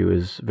agree with you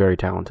is very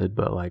talented,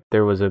 but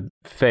there was a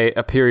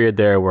period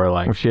there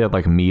where she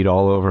had meat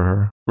all over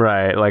her.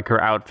 Right,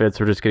 her outfits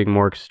were just getting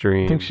more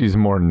extreme. I think she's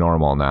more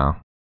normal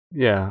now.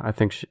 Yeah, I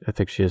think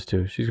she is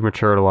too. She's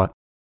matured a lot.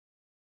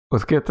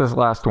 Let's get this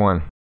last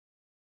one.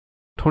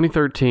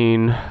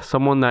 2013,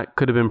 someone that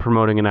could have been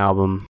promoting an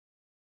album.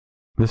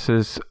 This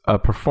is a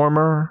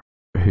performer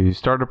who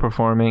started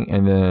performing,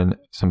 and then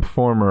some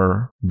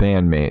former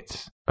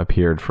bandmates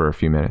appeared for a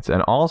few minutes,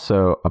 and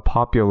also a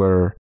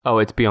popular... Oh,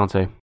 it's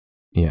Beyonce.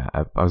 Yeah,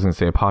 I was going to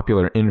say a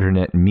popular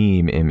internet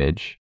meme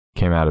image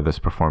came out of this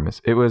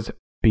performance. It was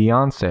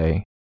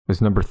Beyonce,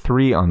 was number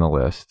 3 on the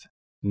list.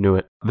 Knew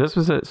it. This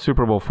was at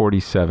Super Bowl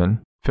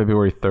 47,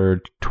 February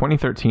 3rd,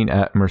 2013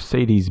 at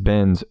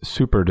Mercedes-Benz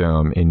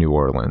Superdome in New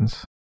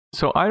Orleans.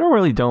 So I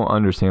don't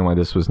understand why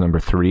this was number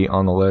 3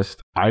 on the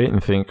list. I didn't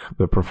think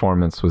the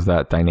performance was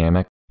that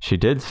dynamic. She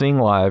did sing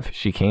live.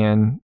 She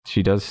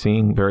does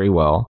sing very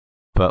well,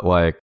 but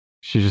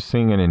she's just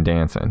singing and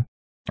dancing.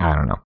 I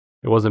don't know.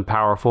 It wasn't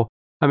powerful.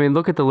 I mean,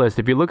 look at the list.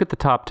 If you look at the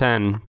top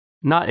 10,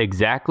 not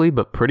exactly,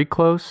 but pretty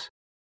close,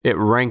 it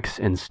ranks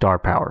in star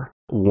power.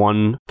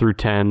 1 through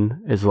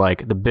 10 is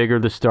the bigger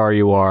the star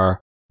you are,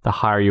 the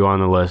higher you are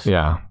on the list.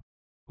 Yeah.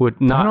 would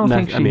not. I don't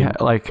think she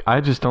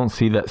I just don't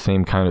see that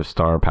same kind of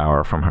star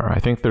power from her. I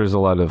think there's a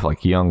lot of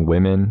like young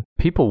women.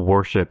 People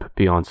worship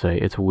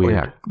Beyonce. It's weird.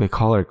 Yeah, they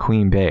call her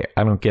Queen Bey.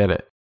 I don't get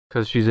it.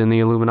 Because she's in the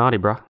Illuminati,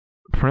 bro.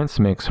 Prince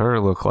makes her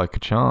look like a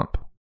chump.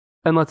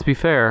 And let's be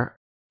fair,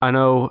 I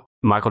know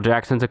Michael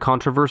Jackson's a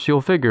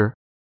controversial figure,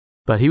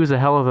 but he was a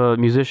hell of a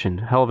musician,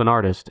 hell of an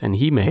artist, and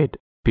he made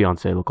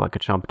Beyonce look like a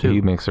chump too.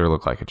 He makes her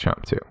look like a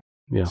chump too.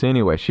 Yeah. So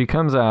anyway, she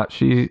comes out.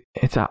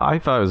 I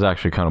thought it was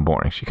actually kind of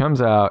boring. She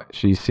comes out.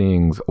 She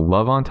sings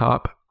 "Love on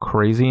Top,"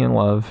 "Crazy in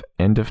Love,"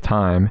 "End of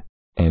Time,"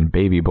 and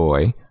 "Baby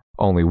Boy,"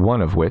 only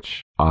one of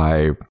which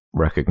I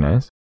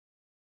recognize.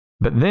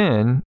 But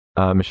then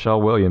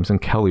Michelle Williams and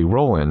Kelly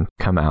Rowland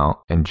come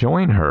out and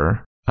join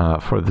her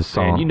for the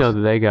song. And you know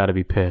that they got to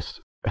be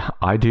pissed.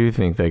 I do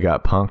think they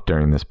got punked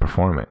during this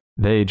performance.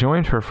 They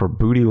joined her for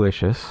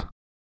 "Bootylicious."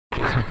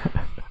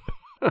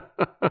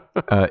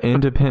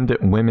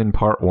 Independent Women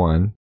Part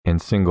 1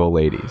 and Single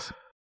Ladies.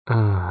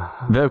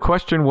 The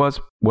question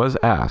was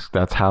asked.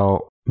 That's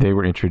how they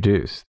were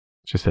introduced.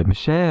 She said,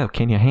 "Michelle,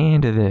 can you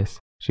handle this?"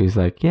 She's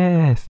like,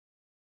 "Yes."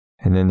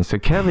 And then they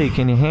said, "Kelly,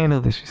 can you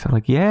handle this?" She said,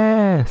 like,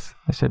 "Yes."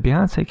 I said,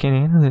 "Beyonce, can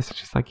you handle this?"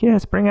 She's like,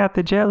 "Yes, bring out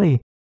the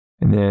jelly."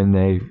 And then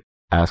they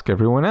ask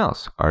everyone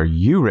else, "Are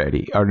you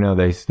ready?" Or no,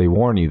 they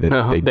warn you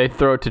that they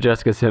throw it to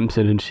Jessica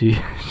Simpson, and she's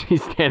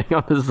standing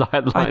on the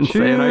sideline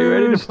saying, "Are you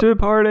ready to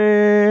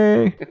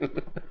party?"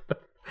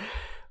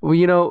 Well,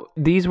 you know,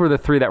 these were the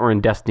three that were in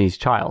Destiny's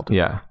Child.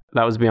 Yeah,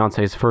 that was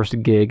Beyonce's first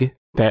gig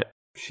that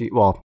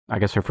I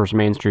guess her first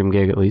mainstream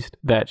gig at least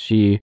that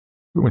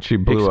when she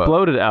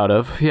exploded out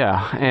of.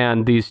 Yeah,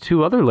 and these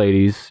two other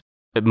ladies.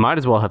 It might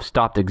as well have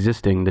stopped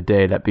existing the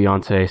day that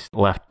Beyonce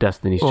left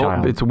Destiny's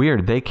Child. It's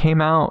weird. They came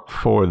out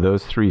for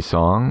those three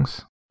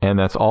songs, and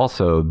that's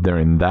also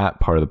during that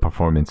part of the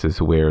performance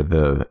is where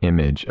the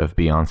image of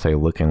Beyonce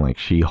looking like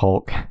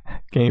She-Hulk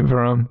came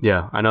from.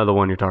 Yeah, I know the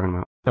one you're talking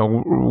about. Now,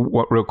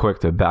 real quick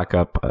to back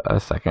up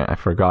a second, I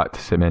forgot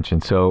to mention.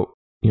 So,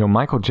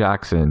 Michael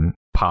Jackson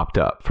popped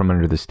up from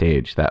under the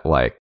stage, that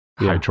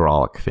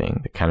hydraulic thing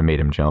that kind of made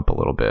him jump a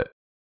little bit.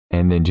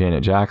 And then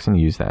Janet Jackson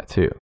used that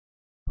too.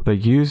 They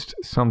used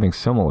something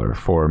similar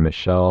for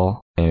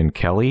Michelle and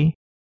Kelly,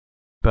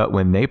 but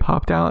when they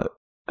popped out,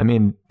 I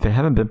mean, they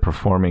haven't been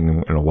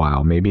performing in a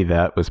while. Maybe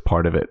that was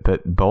part of it,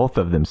 but both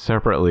of them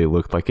separately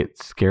looked like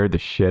it scared the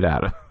shit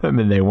out of them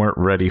and they weren't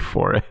ready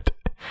for it.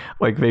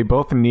 Like they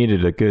both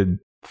needed a good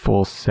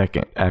full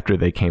second after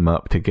they came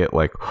up to get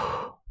like,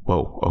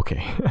 whoa,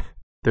 okay.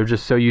 They're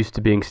just so used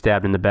to being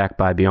stabbed in the back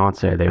by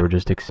Beyonce. They were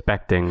just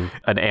expecting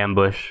an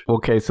ambush.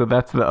 Okay, so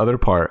that's the other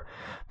part.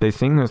 They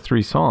sing those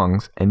three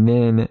songs, and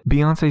then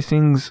Beyonce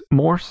sings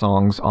more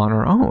songs on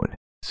her own.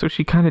 So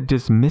she kind of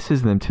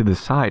dismisses them to the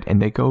side,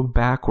 and they go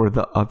back where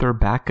the other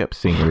backup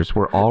singers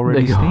were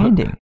already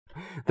standing.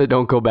 They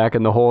don't go back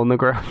in the hole in the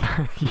ground.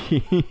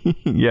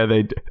 Yeah,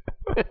 they do.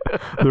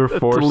 They're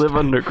forced to live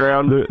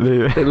underground.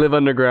 They live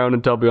underground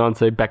until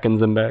Beyonce beckons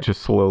them back.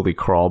 Just slowly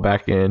crawl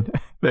back in.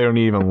 They don't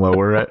even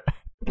lower it.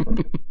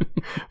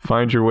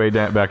 Find your way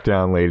back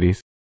down,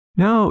 ladies.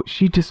 No,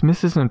 she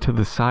dismisses them to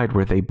the side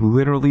where they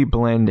literally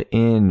blend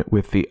in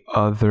with the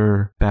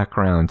other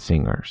background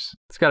singers.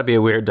 It's got to be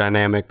a weird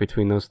dynamic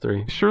between those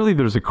three. Surely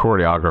there's a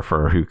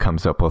choreographer who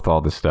comes up with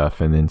all this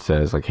stuff and then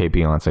says, like, "Hey,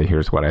 Beyonce,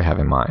 here's what I have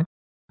in mind."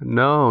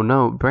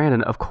 No,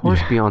 Brandon, of course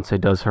Beyonce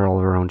does all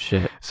her own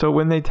shit. So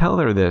when they tell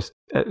her this,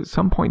 at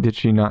some point did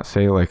she not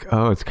say, like,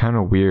 "Oh, it's kind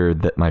of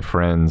weird that my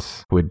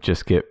friends would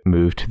just get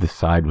moved to the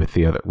side with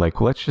the other.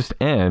 Like, let's just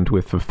end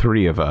with the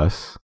three of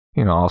us.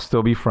 I'll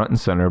still be front and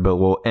center, but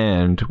we'll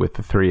end with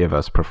the three of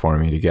us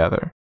performing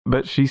together."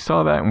 But she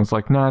saw that and was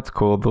like, "Nah, it's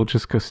cool. They'll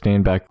just go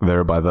stand back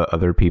there by the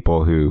other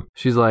people who..."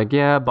 She's like,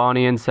 "Yeah,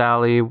 Bonnie and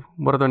Sally.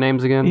 What are their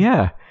names again?"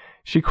 Yeah,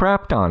 she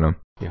crapped on them.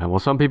 Yeah, well,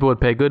 some people would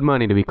pay good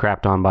money to be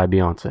crapped on by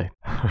Beyonce.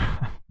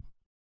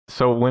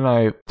 So when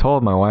I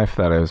told my wife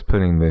that I was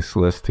putting this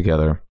list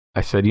together,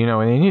 I said,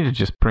 they need to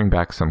just bring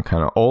back some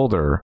kind of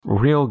older,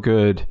 real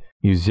good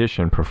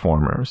musician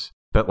performers.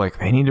 But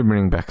they need to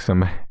bring back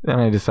some. Then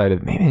I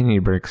decided maybe they need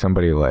to bring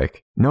somebody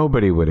like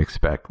nobody would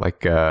expect.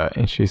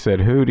 And she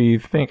said, "Who do you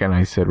think?" And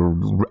I said,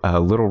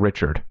 "Little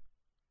Richard."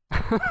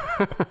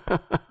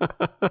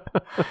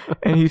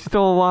 And he's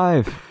still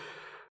alive.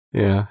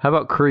 Yeah. How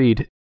about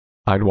Creed?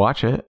 I'd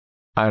watch it.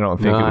 I don't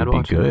think it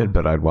would be good,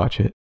 but I'd watch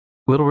it.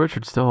 Little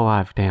Richard's still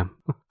alive. Damn.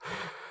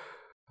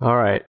 All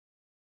right.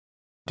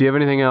 Do you have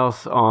anything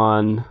else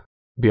on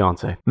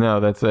Beyonce? No,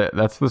 that's it.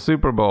 That's the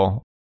Super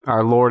Bowl.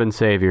 Our Lord and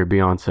Savior,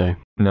 Beyonce.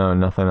 No,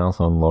 nothing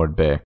else on Lord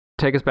Bey.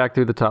 Take us back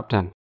through the top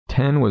 10.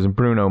 10 was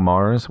Bruno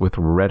Mars with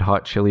Red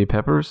Hot Chili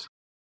Peppers.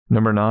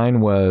 Number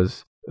 9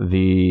 was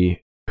the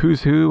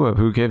Who's Who of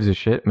Who Gives a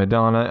Shit?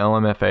 Madonna,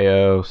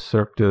 LMFAO,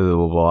 Cirque du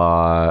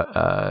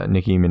Soleil,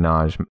 Nicki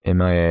Minaj,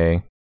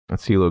 MIA, and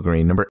CeeLo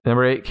Green.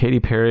 Number 8, Katy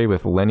Perry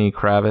with Lenny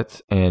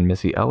Kravitz and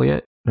Missy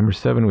Elliott. Number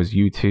 7 was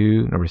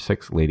U2. Number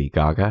 6, Lady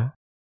Gaga.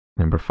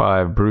 Number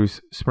 5,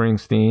 Bruce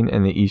Springsteen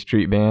and the E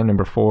Street Band.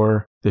 Number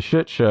 4, The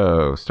Shit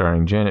Show,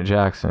 starring Janet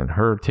Jackson,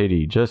 Her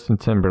Titty, Justin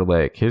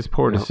Timberlake, His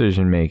Poor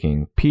Decision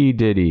Making, P.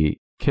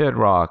 Diddy, Kid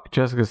Rock,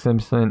 Jessica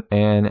Simpson,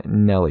 and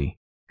Nelly.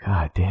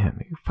 God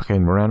damn, you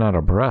fucking ran out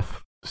of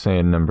breath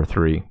saying number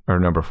 3 or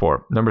number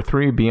 4. Number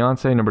 3,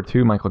 Beyonce. Number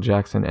 2, Michael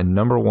Jackson. And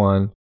number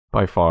 1,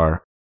 by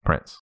far,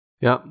 Prince.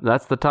 Yep,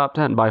 that's the top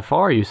 10 by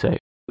far, you say.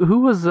 Who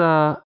was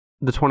the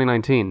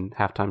 2019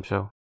 halftime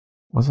show?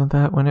 Wasn't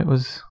that when it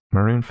was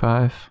Maroon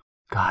 5?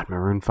 God,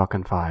 Maroon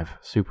fucking 5,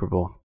 Super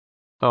Bowl.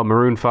 Oh,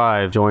 Maroon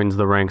 5 joins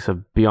the ranks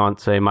of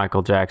Beyonce,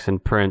 Michael Jackson,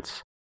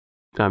 Prince.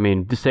 I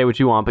mean, to say what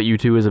you want, but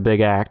U2 is a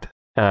big act,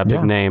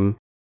 big name.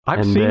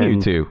 I've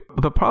seen U2.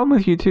 The problem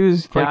with U2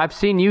 is... Yeah, I've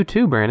seen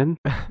U2, Brandon.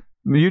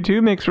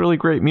 U2 makes really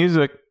great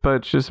music, but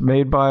it's just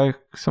made by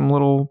some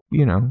little,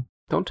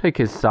 Don't take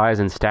his size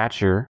and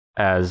stature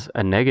as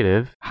a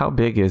negative. How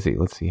big is he?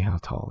 Let's see how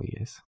tall he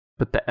is.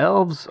 But the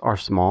elves are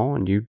small,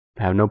 and you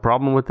have no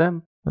problem with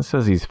them. This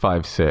says he's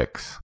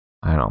 5'6".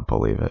 I don't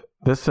believe it.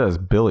 This says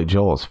Billy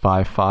Joel is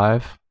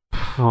 5'5".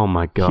 Oh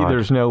my God.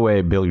 There's no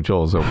way Billy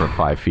Joel is over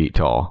 5 feet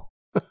tall.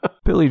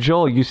 Billy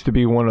Joel used to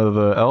be one of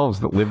the elves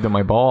that lived in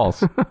my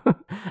balls.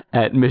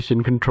 At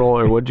Mission Control,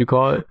 or what'd you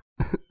call it?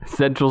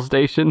 Central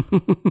Station?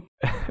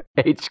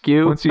 HQ?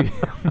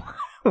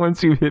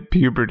 Once you hit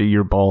puberty,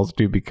 your balls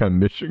do become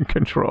Mission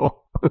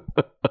Control.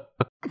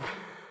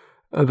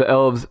 The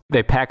elves,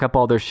 they pack up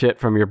all their shit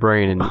from your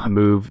brain and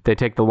move. They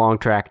take the long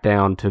track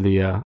down to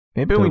the...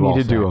 Maybe we need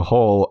to do a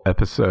whole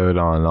episode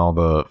on all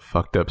the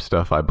fucked up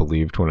stuff I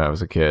believed when I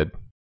was a kid.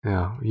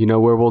 Yeah. You know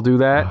where we'll do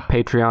that?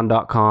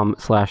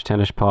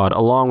 Patreon.com/tennispod,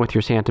 along with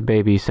your Santa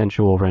Baby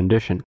sensual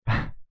rendition.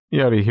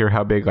 You ought to hear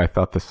how big I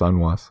thought the sun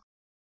was.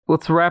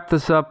 Let's wrap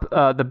this up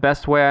the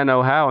best way I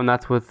know how, and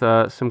that's with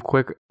some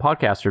quick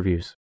podcast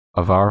reviews.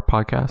 Of our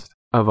podcast?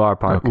 Of our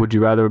podcast. Okay. Would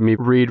you rather me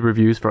read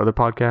reviews for other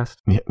podcasts?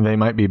 Yeah, they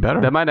might be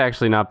better. That might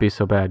actually not be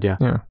so bad, yeah.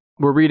 Yeah.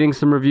 We're reading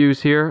some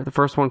reviews here. The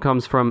first one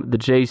comes from the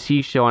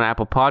JC Show on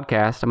Apple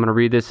Podcast. I'm going to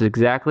read this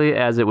exactly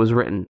as it was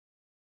written.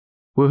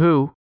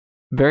 Woohoo.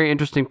 Very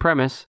interesting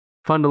premise.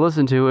 Fun to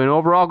listen to, and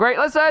overall great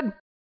listen!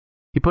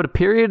 He put a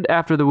period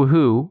after the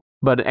woohoo,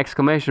 but an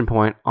exclamation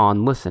point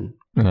on listen.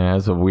 Yeah,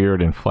 that's a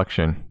weird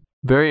inflection.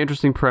 Very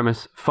interesting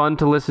premise. Fun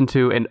to listen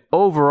to, and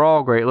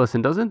overall great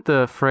listen. Doesn't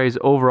the phrase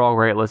overall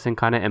great listen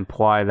kind of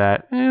imply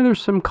that there's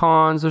some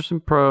cons, there's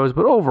some pros,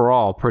 but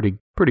overall pretty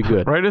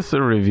good? Write us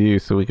a review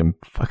so we can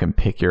fucking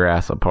pick your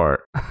ass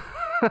apart.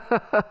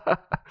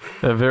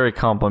 Very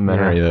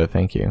complimentary, though.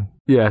 Thank you.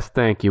 Yes,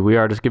 thank you. We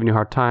are just giving you a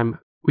hard time.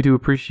 We do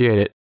appreciate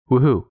it.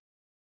 Woohoo.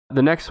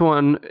 The next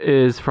one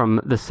is from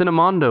the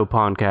Cinemondo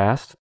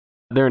podcast.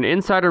 They're an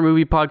insider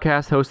movie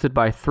podcast hosted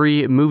by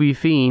 3 movie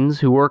fiends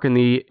who work in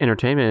the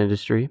entertainment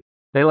industry.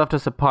 They left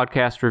us a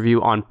podcast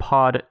review on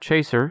Pod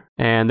Chaser,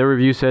 and their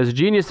review says,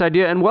 genius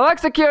idea and well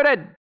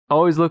executed!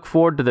 Always look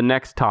forward to the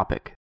next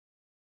topic.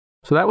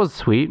 So that was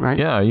sweet, right?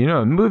 Yeah,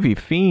 a movie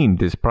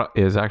fiend is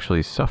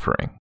actually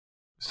suffering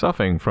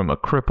from a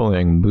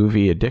crippling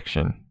movie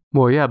addiction.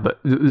 Well, yeah, but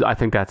I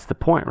think that's the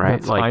point,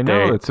 right? I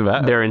know it's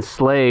that. They're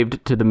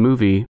enslaved to the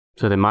movie,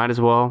 so they might as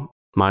well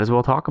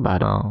talk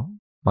about it. Oh,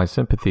 my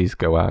sympathies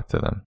go out to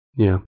them.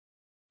 Yeah.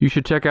 You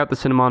should check out the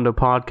Cinemondo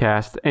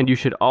podcast, and you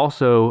should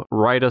also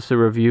write us a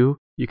review.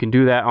 You can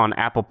do that on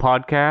Apple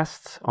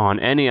Podcasts,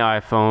 on any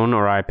iPhone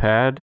or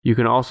iPad. You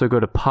can also go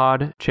to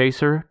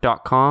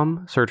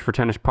podchaser.com, search for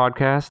Tennis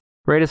Podcast,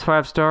 rate us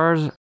 5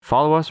 stars,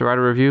 follow us, or write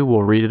a review.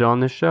 We'll read it on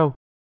this show.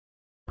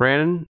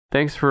 Brandon,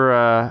 thanks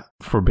for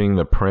being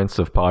the prince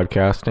of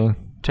podcasting.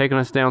 Taking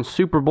us down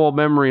Super Bowl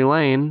memory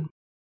lane.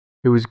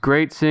 It was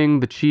great seeing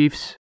the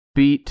Chiefs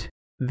beat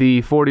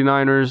the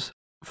 49ers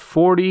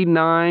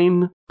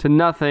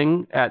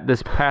 49-0 at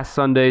this past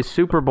Sunday's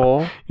Super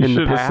Bowl. You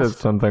should have said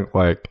something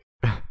like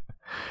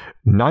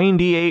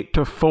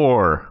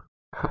 98-4.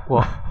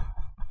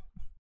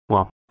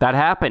 Well, that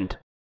happened,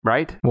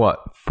 right?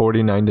 What,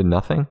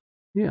 49-0?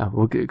 Yeah,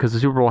 because the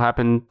Super Bowl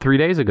happened 3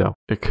 days ago.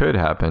 It could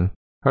happen.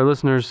 Our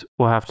listeners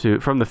will have to,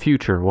 from the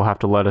future, will have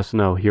to let us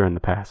know here in the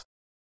past.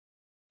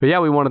 But yeah,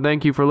 we want to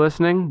thank you for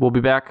listening. We'll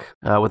be back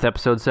with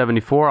episode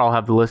 74. I'll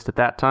have the list at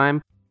that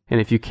time. And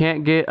if you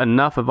can't get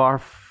enough of our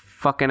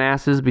fucking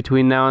asses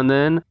between now and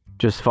then,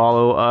 just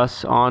follow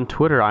us on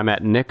Twitter. I'm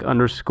at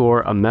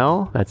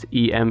Nick_Amel. That's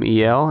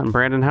EMEL. And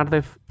Brandon, how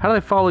do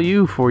they follow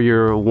you for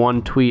your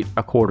one tweet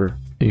a quarter?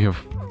 You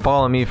can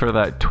follow me for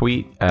that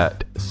tweet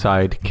at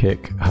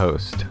Sidekick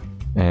Host.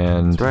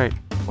 And that's right.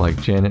 Like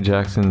Janet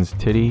Jackson's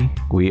titty,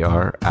 we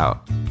are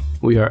out.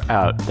 We are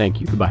out. Thank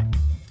you. Goodbye.